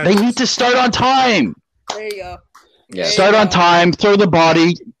 they need to start on time. There you go. Yeah. Start on time, throw the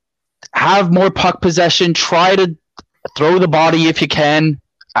body, have more puck possession, try to throw the body if you can,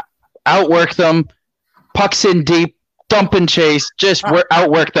 outwork them, pucks in deep, dump and chase, just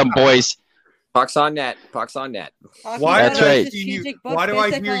outwork them, boys. Pucks on net. Pucks on net. Why That's right. Why do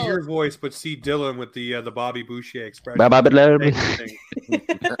I hear your voice but see Dylan with the Bobby Boucher expression?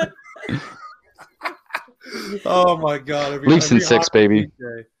 Oh my God! Leafs in 6, baby.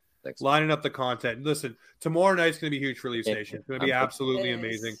 Lining up the content. Listen, tomorrow night's going to be huge for Leafs Nation. It's going to be absolutely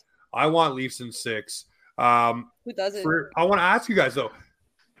amazing. I want Leafs in 6. Who doesn't? I want to ask you guys though.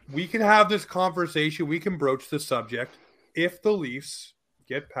 We can have this conversation. We can broach the subject if the Leafs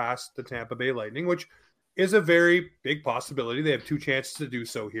get past the Tampa Bay Lightning, which is a very big possibility. They have 2 chances to do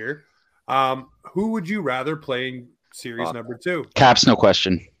so here. Who would you rather play in series number 2? Caps, no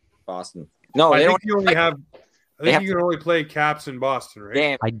question. Boston. No, I think you only have. I think you can only play Caps in Boston,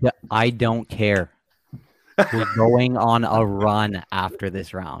 right? Damn. I don't care. We're going on a run after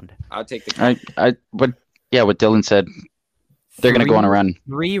this round. I'll take the Caps. What Dylan said. They're going to go on a run.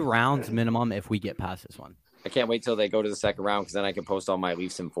 3 rounds minimum if we get past this one. I can't wait till they go to the second round because then I can post all my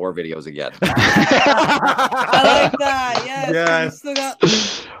Leafs in 4 videos again. I like that. Yes. Yes. We still got,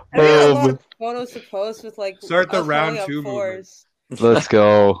 I mean, a lot of photos to post with like Start the us round pulling up 2 movement. 4s. Let's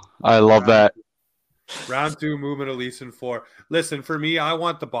go. I love that. Round 2 movement at least in 4. Listen, for me, I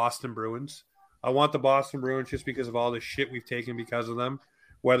want the Boston Bruins. I want the Boston Bruins just because of all the shit we've taken because of them,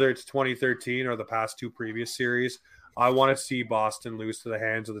 whether it's 2013 or the past 2 previous series. I want to see Boston lose to the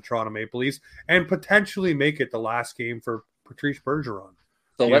hands of the Toronto Maple Leafs and potentially make it the last game for Patrice Bergeron.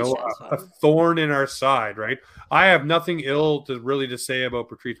 So You let's know, a thorn in our side, right? I have nothing ill to say about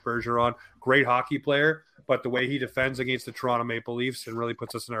Patrice Bergeron. Great hockey player, but the way he defends against the Toronto Maple Leafs and really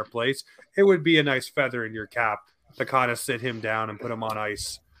puts us in our place, it would be a nice feather in your cap to kind of sit him down and put him on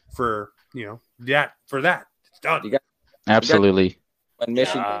ice for, that. It's done. Absolutely. when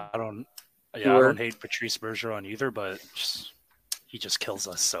Michigan. I don't hate Patrice Bergeron either, but he just kills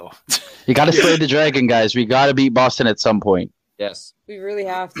us. So You got to slay the dragon, guys. We got to beat Boston at some point. Yes. We really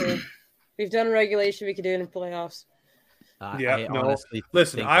have to. We've done regulation. We can do it in playoffs.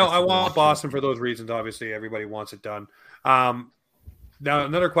 Listen, I want Boston for those reasons. Obviously, everybody wants it done. Now,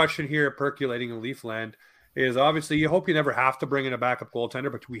 another question here percolating in Leafland is obviously you hope you never have to bring in a backup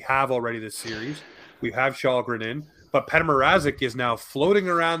goaltender, but we have already this series. We have Shalgren in, but Petr Mrazek is now floating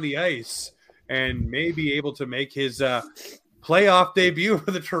around the ice and may be able to make his playoff debut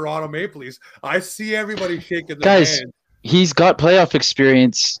for the Toronto Maple Leafs. I see everybody shaking their hands. He's got playoff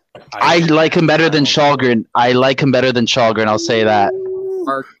experience. I like him better than Shalgren. I'll say that.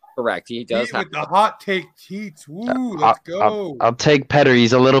 Are correct. He does have with the hot take teats. Woo, let's go. I'll take Petr.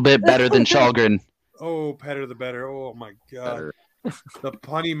 He's a little bit better than Shalgren. Oh, Petr the better. Oh my God. better. The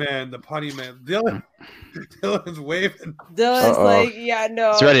punny man. Dylan's waving. Dylan's like, yeah,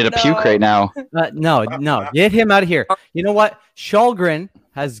 no. He's ready to puke right now. No. Get him out of here. You know what? Shalgren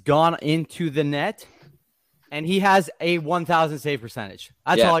has gone into the net, and he has a 1,000 save percentage.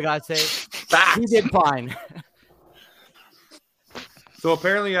 That's all I got to say. He did fine. So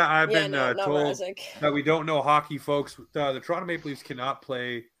apparently I've been told Mrazek. that we don't know hockey, folks. The Toronto Maple Leafs cannot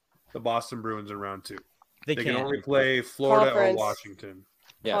play the Boston Bruins in round 2. They can only play Florida or Washington.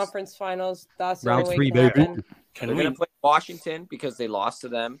 Yes. Conference finals. That's the Round only 3, way it can baby. happen. They're going to play Washington because they lost to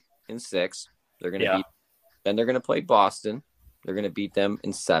them in 6. They're going to beat. Then they're going to play Boston. They're going to beat them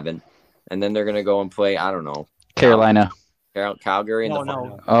in 7, and then they're going to go and play. I don't know. Carolina. Calgary in the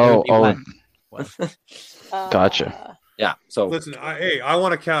final. Gotcha. Yeah. So listen, I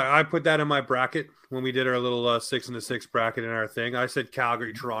want to count. I put that in my bracket when we did our little 6 and 6 bracket in our thing. I said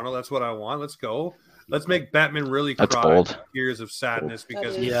Calgary, Toronto. That's what I want. Let's go. Let's make Bettman really That's cry bold. tears of sadness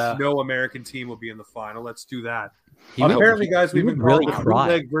because Yeah. no American team will be in the final. Let's do that. He would- Apparently, guys, we've he been would really calling the cry.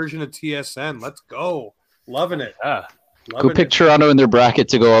 bootleg version of TSN. Let's go. Loving it. yeah, Go pick Toronto in their bracket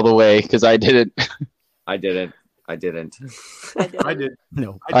to go all the way because I didn't. I didn't. I did.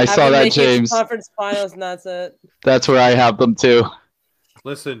 No. I saw haven't that, made it to James. Conference finals, and that's it. That's where I have them too.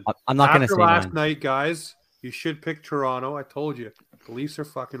 Listen, I'm not going to after say last mine. night, guys, you should pick Toronto. I told you. The Leafs are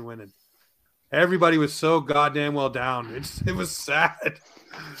fucking winning. Everybody was so goddamn well down. It was sad.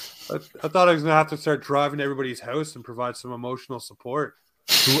 I thought I was going to have to start driving to everybody's house and provide some emotional support.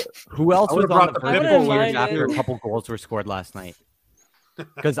 Who else I was would've on brought the the verge pitbull of with tears me. after a couple goals were scored last night?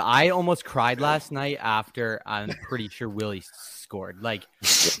 Because I almost cried last night after I'm pretty sure Willie scored. Like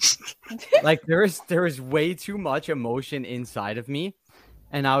there was way too much emotion inside of me,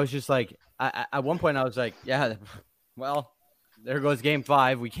 and I was just like, at one point I was like, yeah, well, there goes Game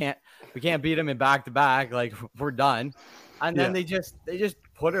 5. We can't beat them in back to back. Like we're done. And then they just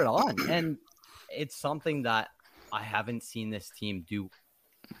put it on, and it's something that I haven't seen this team do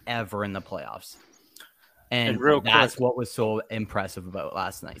ever in the playoffs. And that's what was so impressive about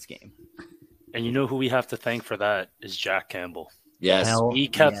last night's game. and you know who we have to thank for that is Jack Campbell. yes. He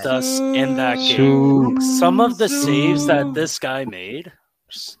kept us in that game. Some of the saves that this guy made,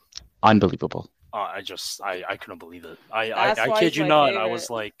 Unbelievable. I couldn't believe it. I That's why kid he's you my not. I favorite. was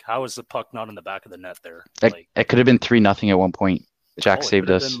like, how is the puck not in the back of the net there? It could have been 3-0 at one point. Jack saved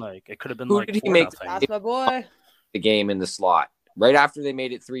us. It could have been Who like did he 4-0. make? That's my boy. The game in the slot. Right after they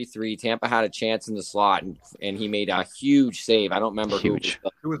made it 3-3, Tampa had a chance in the slot, and he made a huge save. I don't remember Huge. who.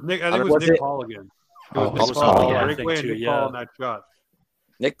 It was Nick. I think it was Nick Paul again. It was Oh, Nick Paul, Paul. yeah. Rick Way and Too, Nick yeah. Paul in that shot.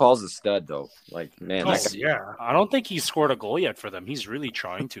 Nick Paul's a stud, though. Like, man, Oh, that guy, yeah. I don't think he scored a goal yet for them. He's really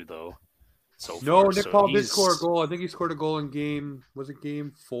trying to though. So No, far. Nick So Paul did he's- score a goal. I think he scored a goal in game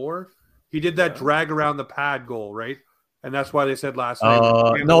 4? He did that drag around the pad goal, right? And that's why they said last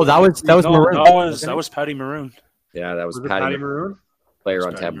night. No, that was No, Maroon. that was Patty Maroon. yeah, that was, Was it Patty, Maroon? player It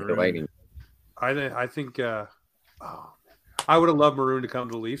on was Patty Tampa Bay Maroon. Lightning. I think I would have loved Maroon to come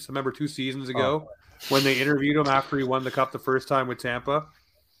to the Leafs. I remember 2 seasons ago when they interviewed him after he won the Cup the first time with Tampa,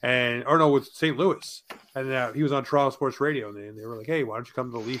 with St. Louis. And he was on Toronto Sports Radio, and they were like, hey, why don't you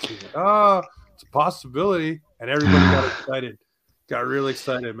come to the Leafs? He's like, it's a possibility. And everybody got excited. Got real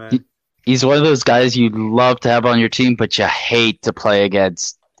excited, man. He's one of those guys you'd love to have on your team, but you hate to play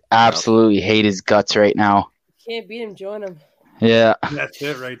against. Absolutely hate his guts right now. Can't beat him, join him. Yeah. That's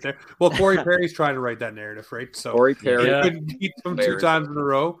it right there. Well, Corey Perry's trying to write that narrative, right? So Corey Perry couldn't beat him 2 times in a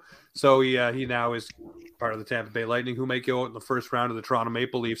row. So he now is part of the Tampa Bay Lightning, who may go out in the first round of the Toronto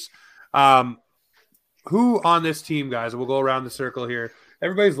Maple Leafs. Who on this team, guys? We'll go around the circle here.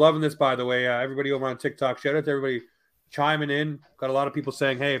 Everybody's loving this, by the way. Everybody over on TikTok, shout out to everybody chiming in. Got a lot of people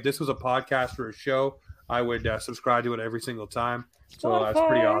saying, hey, if this was a podcast or a show, I would subscribe to it every single time. So that's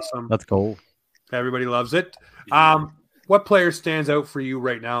pretty awesome. Let's go. Everybody loves it. What player stands out for you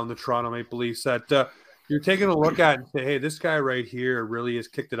right now in the Toronto Maple Leafs that you're taking a look at and say, hey, this guy right here really has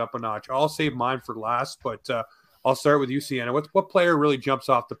kicked it up a notch? I'll save mine for last, but I'll start with you, Sienna. What player really jumps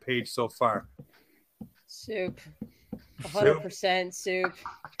off the page so far? Soup. 100% Soup.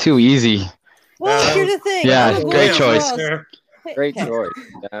 Too easy. Well, here's the thing. Yeah, great choice. Great choice.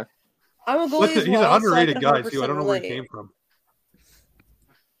 Yeah. I'm a goalie as well. He's an underrated guy, too. I don't know where he relate. came from.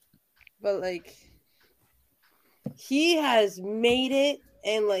 But, he has made it,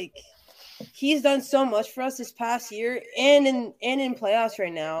 and, he's done so much for us this past year and in playoffs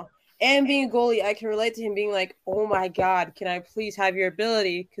right now. And being a goalie, I can relate to him being like, oh, my God, can I please have your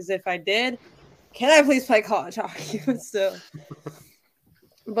ability? Because if I did, can I please play college hockey?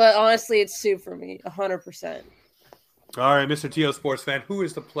 But honestly, it's Soup for me, 100%. All right, Mr. Tio Sports fan, who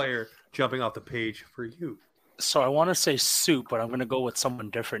is the player jumping off the page for you? So I want to say Soup, but I'm going to go with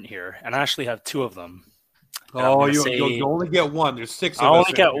someone different here. And I actually have 2 of them. Oh, you only get one. There's 6 of us. I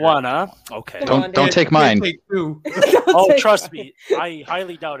only get one, huh? Okay. Don't take mine. Take 2. Trust me. I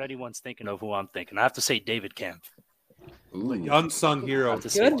highly doubt anyone's thinking of who I'm thinking. I have to say David Camp. Unsung hero. I have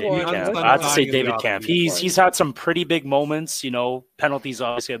to say David Camp. He's had some pretty big moments. Penalties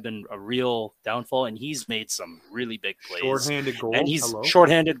obviously have been a real downfall, and he's made some really big plays. Shorthanded goals. And he's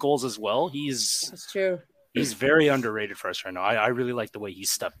shorthanded goals as well. That's true. He's very underrated for us right now. I really like the way he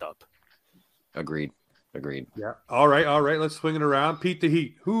stepped up. Agreed. Yeah. All right. Let's swing it around. Pete the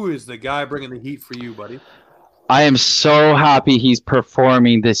Heat. Who is the guy bringing the heat for you, buddy? I am so happy he's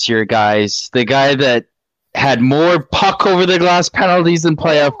performing this year, guys. The guy that had more puck over the glass penalties than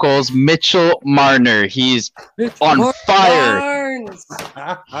playoff goals, Mitchell Marner. He's on fire.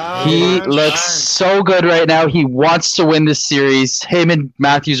 He looks so good right now. He wants to win this series. Him and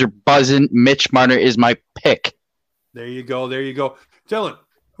Matthews are buzzing. Mitch Marner is my pick. There you go. Dylan,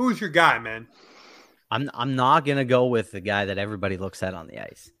 who's your guy, man? I'm not gonna go with the guy that everybody looks at on the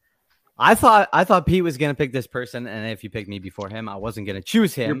ice. I thought Pete was gonna pick this person, and if you picked me before him, I wasn't gonna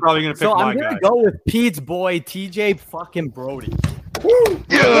choose him. You're probably gonna pick my guy. So I'm gonna go with Pete's boy, TJ fucking Brody.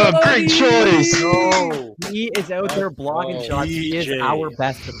 Yeah, great choice. No. He is out there blogging shots. He is our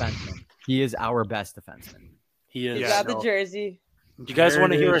best defenseman. He is You got the jersey. You guys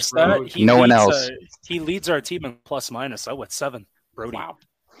want to hear a stat? No one else. He leads our team in plus minus. With 7. Brody. Wow.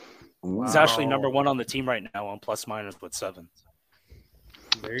 He's actually number 1 on the team right now on plus minus with 7.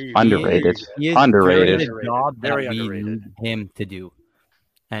 Underrated. He is Underrated. doing the job that Very we underrated. need him to do.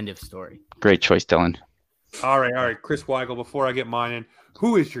 End of story. Great choice, Dylan. All right. Chris Weigel, before I get mine in,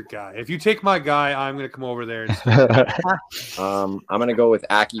 who is your guy? If you take my guy, I'm going to come over there. I'm going to go with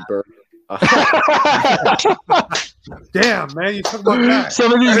Aki Bird. Damn, man, you took my guy.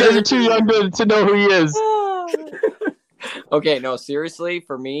 Some of these guys are too young to know who he is. Okay, no, seriously,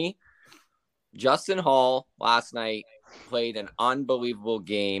 for me, Justin Hall last night played an unbelievable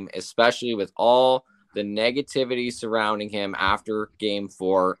game, especially with all the negativity surrounding him after Game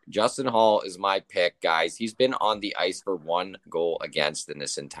 4. Justin Hall is my pick, guys. He's been on the ice for 1 goal against in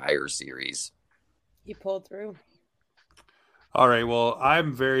this entire series. He pulled through. All right, well,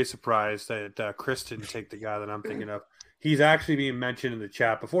 I'm very surprised that Chris didn't take the guy that I'm thinking of. He's actually being mentioned in the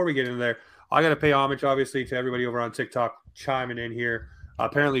chat. Before we get into there, I got to pay homage, obviously, to everybody over on TikTok chiming in here.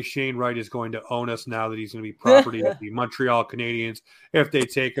 Apparently, Shane Wright is going to own us now that he's going to be property of the Montreal Canadiens if they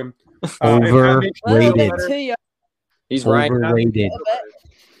take him. Overrated. He's right. Overrated.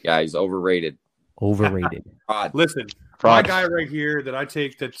 Yeah, he's overrated. Overrated. Listen, my guy right here that I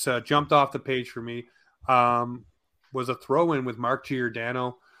take that's jumped off the page for me was a throw-in with Mark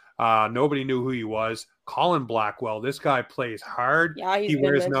Giordano. Nobody knew who he was. Colin Blackwell. This guy plays hard. Yeah, he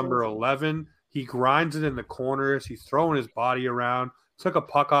wears number 11. He grinds it in the corners. He's throwing his body around. Took a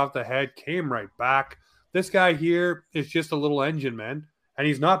puck off the head. Came right back. This guy here is just a little engine, man. And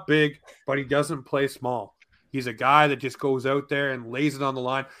he's not big, but he doesn't play small. He's a guy that just goes out there and lays it on the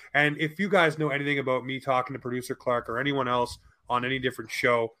line. And if you guys know anything about me talking to producer Clark or anyone else on any different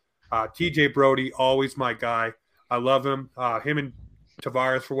show, TJ Brody, always my guy. I love him. Him and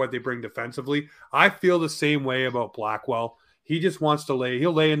Tavares for what they bring defensively. I feel the same way about Blackwell. He just wants to lay.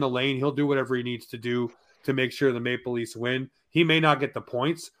 He'll lay in the lane. He'll do whatever he needs to do to make sure the Maple Leafs win. He may not get the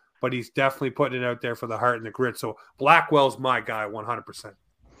points, but he's definitely putting it out there for the heart and the grit. So Blackwell's my guy 100%.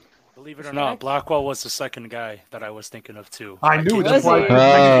 Believe it or not, Blackwell was the second guy that I was thinking of too. I knew that's why.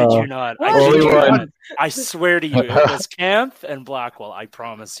 I kid you not. I kid you Only not. I swear to you, it was Camp and Blackwell. I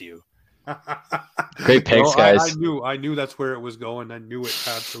promise you. Great picks, guys. I knew that's where it was going. I knew it.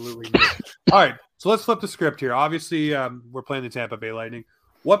 Absolutely knew it. All right, so let's flip the script here. Obviously, we're playing the Tampa Bay Lightning.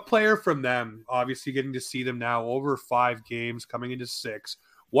 What player from them, obviously getting to see them now over 5 games, coming into 6,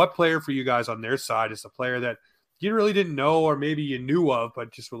 what player for you guys on their side is a player that you really didn't know or maybe you knew of,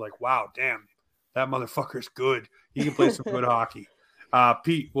 but just were like, wow, damn, that motherfucker's good. He can play some good hockey.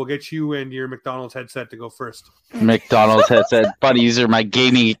 Pete, we'll get you and your McDonald's headset to go first. McDonald's headset, buddies, are my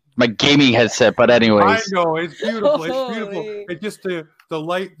gaming headset. But anyways, I know it's beautiful. It's beautiful. It's just the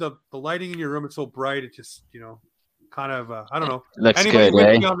light, the lighting in your room is so bright. It just kind of I don't know. Looks Anybody good, with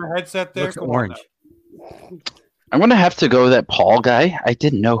eh? me on the headset there? Looks Come orange. on now. I'm gonna have to go with that Paul guy. I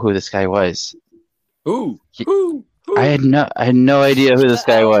didn't know who this guy was. Who? I had no idea who this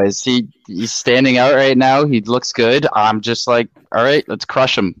guy was. He's standing out right now. He looks good. I'm just like, all right, let's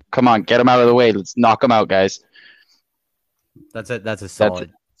crush him. Come on, get him out of the way. Let's knock him out, guys. That's a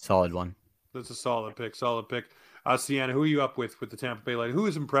solid one. That's a solid pick. Sienna, who are you up with the Tampa Bay Lightning? Who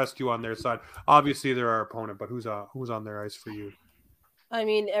has impressed you on their side? Obviously, they're our opponent, but who's on their ice for you? I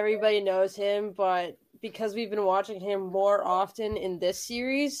mean, everybody knows him, but because we've been watching him more often in this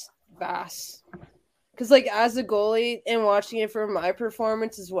series, Vass. Because, like, as a goalie and watching it for my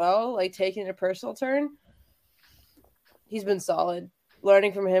performance as well, like, taking a personal turn, he's been solid.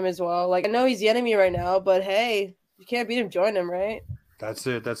 Learning from him as well. Like, I know he's the enemy right now, but hey, you can't beat him, join him, right? That's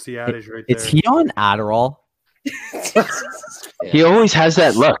it. That's the adage right there. Is he on Adderall? He always has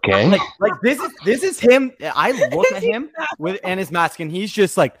that look, eh? Like this is him. I look at him and his mask, and he's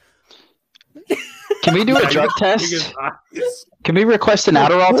just like. Can we do a drug test? Can we request an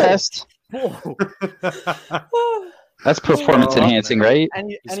Adderall test? That's performance enhancing, right? And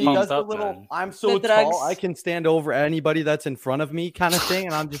he He's does the pumped up, little, man. I'm so The tall, drugs. I can stand over anybody that's in front of me kind of thing.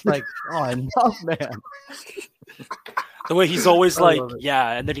 And I'm just like, oh, enough, man. The way he's always I like, love it.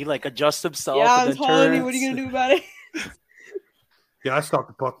 yeah, and then he like adjusts himself. Yeah, and I'm then telling you, turns. what are you going to do about it? Yeah, I stopped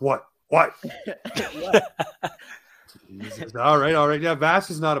the puck. What? Jesus. All right. Yeah, Vass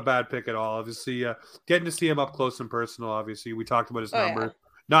is not a bad pick at all. Obviously, getting to see him up close and personal. Obviously, we talked about his Oh, number. yeah.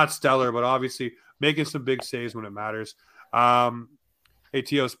 Not stellar, but obviously making some big saves when it matters. Hey,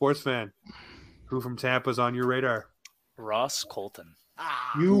 T.O., sports fan, who from Tampa's on your radar? Ross Colton.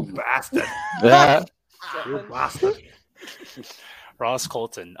 You bastard. Yeah. You bastard. Ross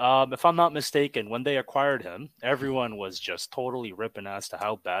Colton. If I'm not mistaken, when they acquired him, everyone was just totally ripping as to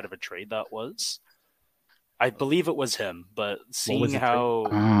how bad of a trade that was. I believe it was him, but seeing was the how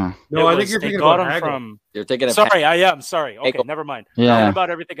No, I think was- you're they thinking got about him Hagel. from. You're thinking of Sorry, I am sorry. Okay, Hagel. never mind. Yeah. Forget about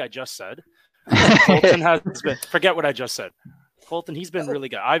everything I just said. Colton has been. Forget what I just said. Colton, he's been really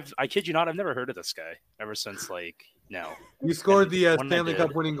good. I kid you not, I've never heard of this guy ever since now. He scored the when I Stanley did-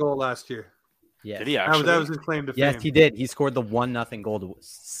 Cup winning goal last year. Yeah. Did he That actually? was his claim to fame. Yes, he did. He scored the 1-0 goal to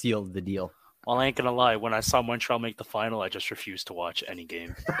seal the deal. Well, I ain't gonna lie. When I saw Montreal make the final, I just refused to watch any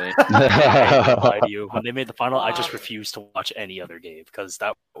game. I yeah. lie to you. When they made the final, I just refused to watch any other game because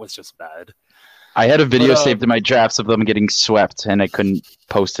that was just bad. I had a video But, saved in my drafts of them getting swept, and I couldn't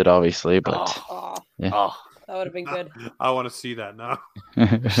post it, obviously. But Oh, Oh, that would have been good. I want to see that now.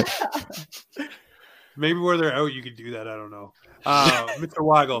 Maybe where they're out, you could do that. I don't know. Mr.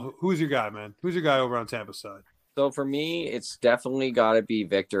 Weigel, who's your guy, man? Who's your guy over on Tampa's side? So for me, it's definitely got to be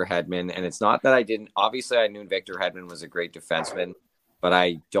Victor Hedman. And it's not that I didn't. Obviously, I knew Victor Hedman was a great defenseman, but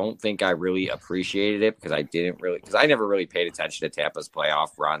I don't think I really appreciated it because I never really paid attention to Tampa's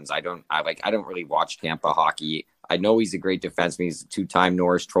playoff runs. I don't really watch Tampa hockey. I know he's a great defenseman. He's a 2-time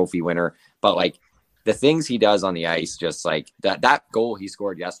Norris Trophy winner, but like the things he does on the ice, just like that goal he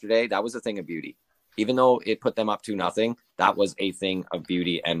scored yesterday, that was a thing of beauty. Even though it put them up 2-0, that was a thing of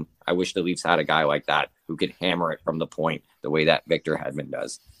beauty. And I wish the Leafs had a guy like that who could hammer it from the point the way that Victor Hedman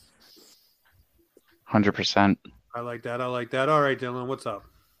does. 100%. I like that. All right, Dylan, what's up?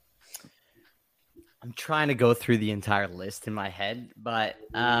 I'm trying to go through the entire list in my head, but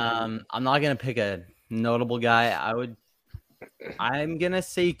I'm not gonna pick a notable guy. I'm gonna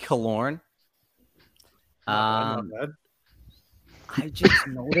say Killorn. Not bad. I just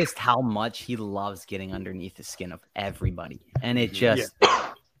noticed how much he loves getting underneath the skin of everybody, and it just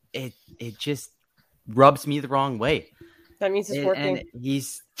it just rubs me the wrong way. That means it's working. And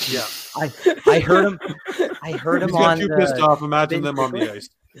he's Yeah. I heard him. I heard him He's got on. too pissed off. Imagine Spit them on the ice.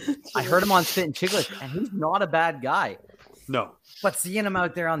 I heard him on Spit and Chicklets, and he's not a bad guy. No. But seeing him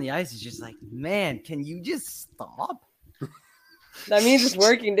out there on the ice is just like, man, can you just stop? That means it's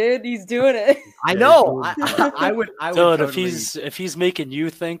working, dude. He's doing it. I know. I would. Dude, totally... if he's making you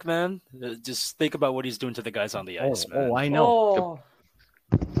think, man, just think about what he's doing to the guys on the ice, man. Oh, I know. Oh.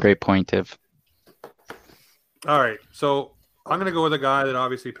 Great point, Tiv. All right. So I'm going to go with a guy that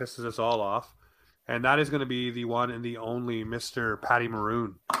obviously pisses us all off, and that is going to be the one and the only Mr. Patty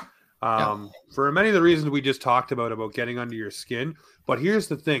Maroon. For many of the reasons we just talked about getting under your skin. But here's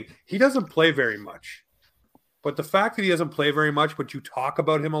the thing. He doesn't play very much. But the fact that he doesn't play very much, but you talk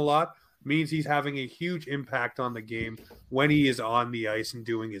about him a lot, means he's having a huge impact on the game when he is on the ice and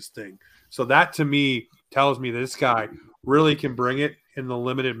doing his thing. So that, to me, tells me that this guy really can bring it in the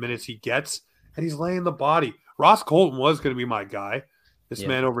limited minutes he gets, and he's laying the body. Ross Colton was going to be my guy. This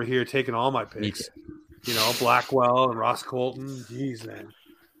man over here taking all my picks. You know, Blackwell and Ross Colton. Jeez, man.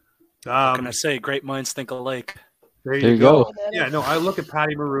 What can I say? Great minds think alike. There you go. Yeah, no, I look at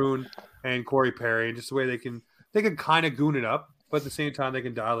Patty Maroon and Corey Perry and just the way they can kind of goon it up, but at the same time they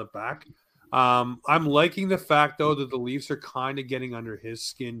can dial it back. I'm liking the fact, though, that the Leafs are kind of getting under his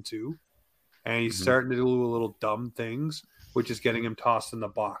skin, too. And he's starting to do a little dumb things, which is getting him tossed in the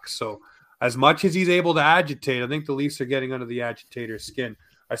box. So as much as he's able to agitate, I think the Leafs are getting under the agitator's skin.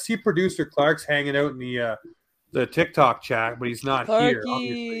 I see producer Clark's hanging out in the TikTok chat, but he's not here.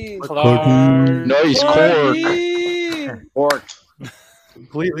 Obviously. Nice cork.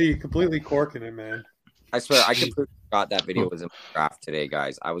 Completely corking it, man. I swear, I completely forgot that video was in my draft today,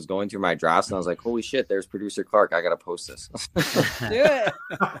 guys. I was going through my drafts and I was like, holy shit, there's producer Clark. I got to post this. Do it.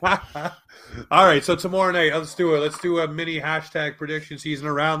 All right, so tomorrow night, let's do it. Let's do a mini hashtag prediction season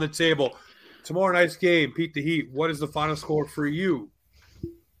around the table. Tomorrow night's game, Pete the Heat. What is the final score for you?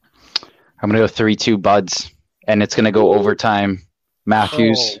 I'm going to go 3-2 Buds, and it's going to go overtime.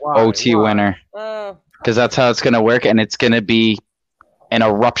 Matthews, OT winner. Because that's how it's going to work, and it's going to be an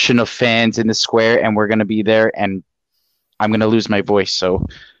eruption of fans in the square, and we're going to be there, and I'm going to lose my voice. So,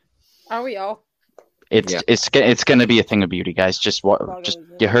 are we all? It's going to be a thing of beauty, guys. Just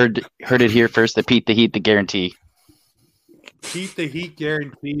you heard it here first. The Pete the Heat, the guarantee. Pete the Heat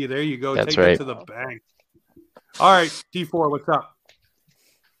guarantee. There you go. That's Take right. it to the bank. All right, T4, what's up?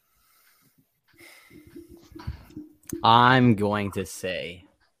 I'm going to say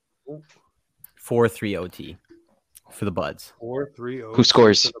 4-3 OT for the Buds. 4-3 OT. Who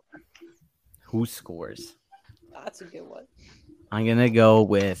scores? Who scores? That's a good one. I'm going to go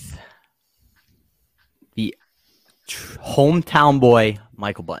with the hometown boy,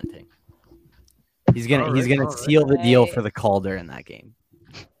 Michael Bunting. He's gonna seal the deal for the Calder in that game.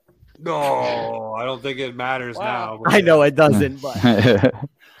 No, I don't think it matters now. I know it doesn't, but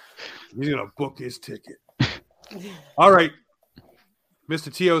he's gonna book his ticket. All right,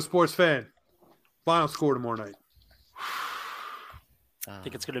 Mr. T.O. sports fan. Final score tomorrow night. I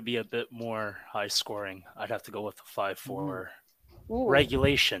think it's going to be a bit more high scoring. I'd have to go with a 5-4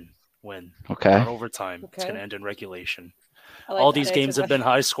 regulation win. Okay. Not overtime. Okay. It's going to end in regulation. All these games have been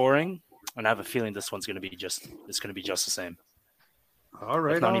high scoring, and I have a feeling this one's going to be just the same. All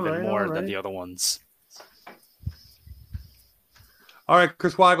right. If not even more than the other ones. All right,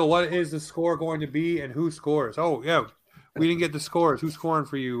 Chris Weigel, what is the score going to be and who scores? Oh, yeah. We didn't get the scores. Who's scoring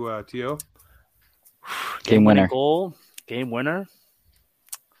for you, T.O.? Game winner. Goal. Game winner.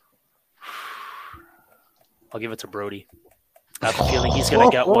 I'll give it to Brody. I have a feeling he's going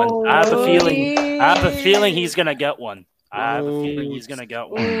to get one. I have a feeling he's going to get one. It's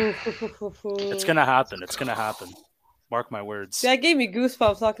going to happen. It's going to happen. Mark my words. That gave me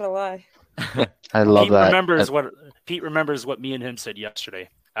goosebumps, not going to lie. I love Pete that. Pete remembers what me and him said yesterday.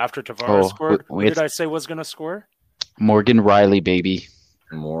 After Tavares scored, who did I say was going to score? Morgan Riley, baby.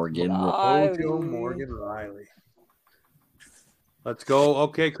 Morgan Riley. Let's go.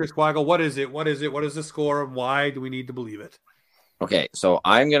 Okay, Chris Weigel, what is it? What is the score? Why do we need to believe it? Okay, so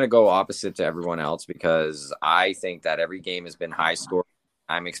I'm going to go opposite to everyone else because I think that every game has been high scoring.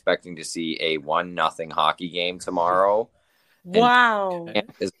 I'm expecting to see a 1-0 hockey game tomorrow. Wow.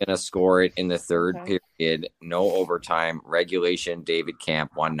 Camp is going to score it in the third period. No overtime. Regulation, David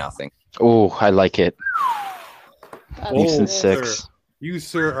Camp, 1-0. Oh, I like it. Leafs in 6. You,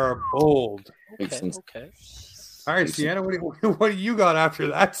 sir, are bold. Okay. All right, Sienna, what do you got after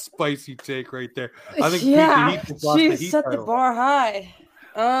that spicy take right there? I think she set the bar high.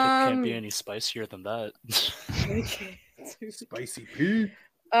 It can't be any spicier than that. Okay. Spicy P.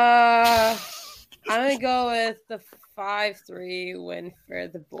 I'm gonna go with the 5-3 win for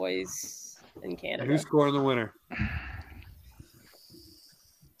the boys in Canada. And who's scoring the winner?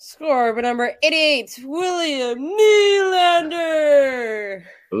 Score by number 88, William Nylander.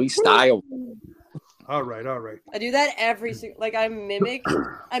 Louis style. All right. I do that every single. Like I mimic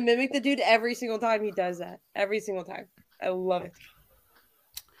the dude every single time he does that. Every single time. I love it.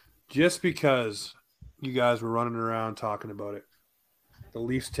 Just because you guys were running around talking about it, the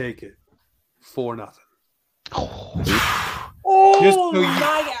Leafs take it 4-0. Oh my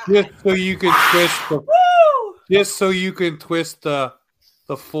god! Just so you can twist the. Just so you can twist the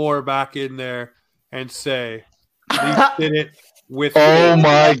 4 back in there and say Leafs did it with. Oh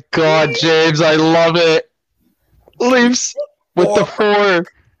my God, James, I love it. Leafs with the 4. I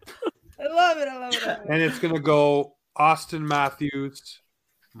love it. And it's gonna go Austin Matthews,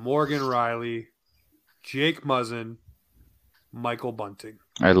 Morgan Riley, Jake Muzzin, Michael Bunting.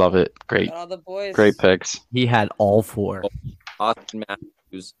 I love it. Great. All the boys. Great picks. He had all 4. Austin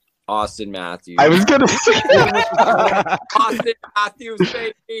Matthews. I was going to say Austin Matthews,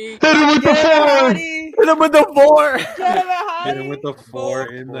 baby. Hit him with the 4. Hit him with the 4. Hit him with the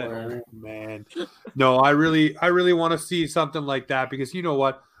 4 in the man. No, I really want to see something like that because you know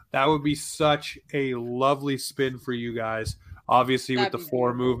what? That would be such a lovely spin for you guys. Obviously, with the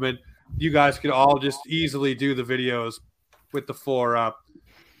 4 movement, you guys could all just easily do the videos with the 4 up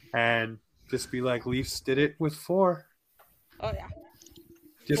and just be like, Leafs did it with 4. Oh yeah.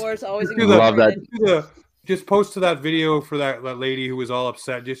 Just 4 is always love that. Just post to that video for that lady who was all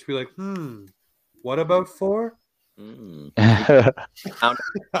upset. Just be like, what about 4?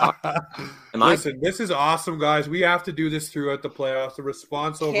 Listen, this is awesome, guys. We have to do this throughout the playoffs. The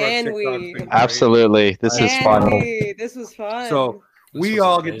response over Can on TikTok we? has been great. Absolutely. This is fun. This was fun. So we was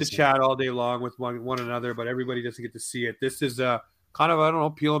all get to amazing. chat all day long with one another, but everybody doesn't get to see it. This is kind of, I don't know,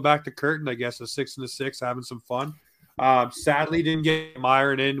 peeling back the curtain, I guess, a 6 and a 6, having some fun. Sadly, didn't get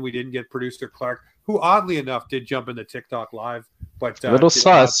Myron in. We didn't get producer Clark, who oddly enough did jump into TikTok live, but Little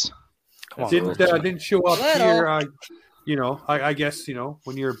sus. didn't show up Little. here. I guess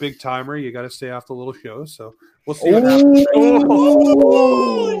when you're a big timer, you got to stay off the little shows. So we'll see what happens.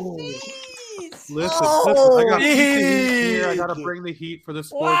 Listen, I got the heat here. I got to bring the heat for the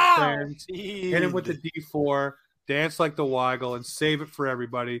sports fans. Hit him with the D4, dance like the Weigel, and save it for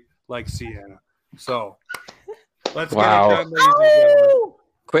everybody like Sienna. So let's get it done, ladies and gentlemen.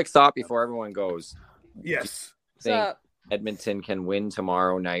 Quick thought before everyone goes. Yes. What's Think up? Edmonton can win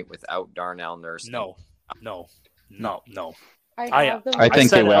tomorrow night without Darnell Nurse. No. I I think they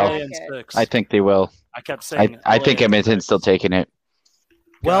said will. LA in 6. I think they will. I kept saying. I LA think in Edmonton's 6. still taking it.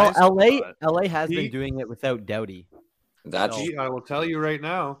 Well, Guys, LA has he- been doing it without Doughty. That's Gee, I will tell you right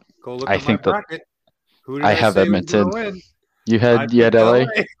now. Go look I at think my the- bracket. Who did I have say was Edmonton. gonna win? You I had picked LA?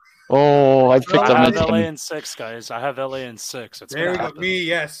 Oh, I picked I have Edmonton. LA in 6, guys. I have LA in 6. It's There gonna we go. happen. Me,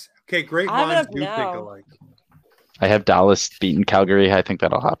 yes. Okay, great I have it minds up do think now. alike. I have Dallas beating Calgary. I think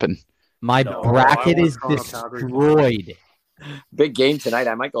that'll happen. My No, bracket I want is Toronto, Calgary. destroyed. big game tonight.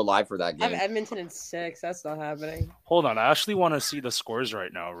 I might go live for that I have game. Edmonton in 6. That's not happening. Hold on. I actually want to see the scores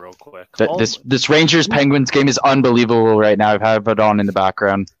right now, real quick. This Rangers Penguins game is unbelievable right now. I have it on in the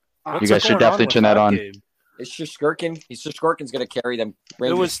background. What's You guys should going definitely with turn that on. game? It's Shishkirkin. Shishkirkin's going to carry them. It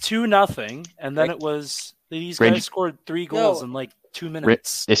Rangers. was 2-0, and then it was these Rangers- guys scored 3 goals No. in like 2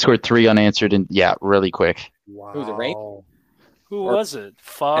 minutes. They scored 3 unanswered and really quick. Wow. Who's it, Rain? Who or- was it?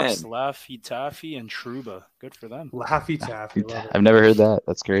 Fox, 10. Laffy, Taffy, and Truba. Good for them. Laffy Taffy. Love it. I've never heard that.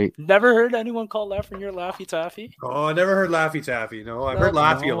 That's great. Never heard anyone call Lafreniere Laffy Taffy. Oh, I never heard Laffy Taffy. No, I've No. heard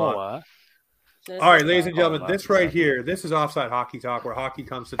Laffy a No, lot. All right, ladies and gentlemen, this right here, this is Offside Hockey Talk, where hockey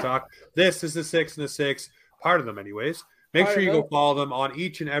comes to talk. This is the 6 and the 6, part of them anyways. Make Part sure of you go them. follow them on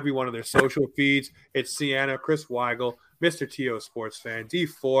each and every one of their social feeds. It's Sienna, Chris Weigel, Mr. T.O. Sports Fan,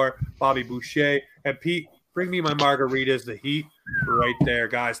 D4, Bobby Boucher, and Pete. Bring me my margaritas, the heat, right there,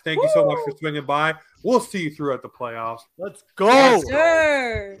 guys. Thank you so much for swinging by. We'll see you throughout the playoffs. Let's go. Yes,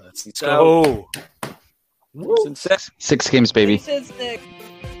 sir. Let's go. It's in 6. 6 games, baby. 6 and 6.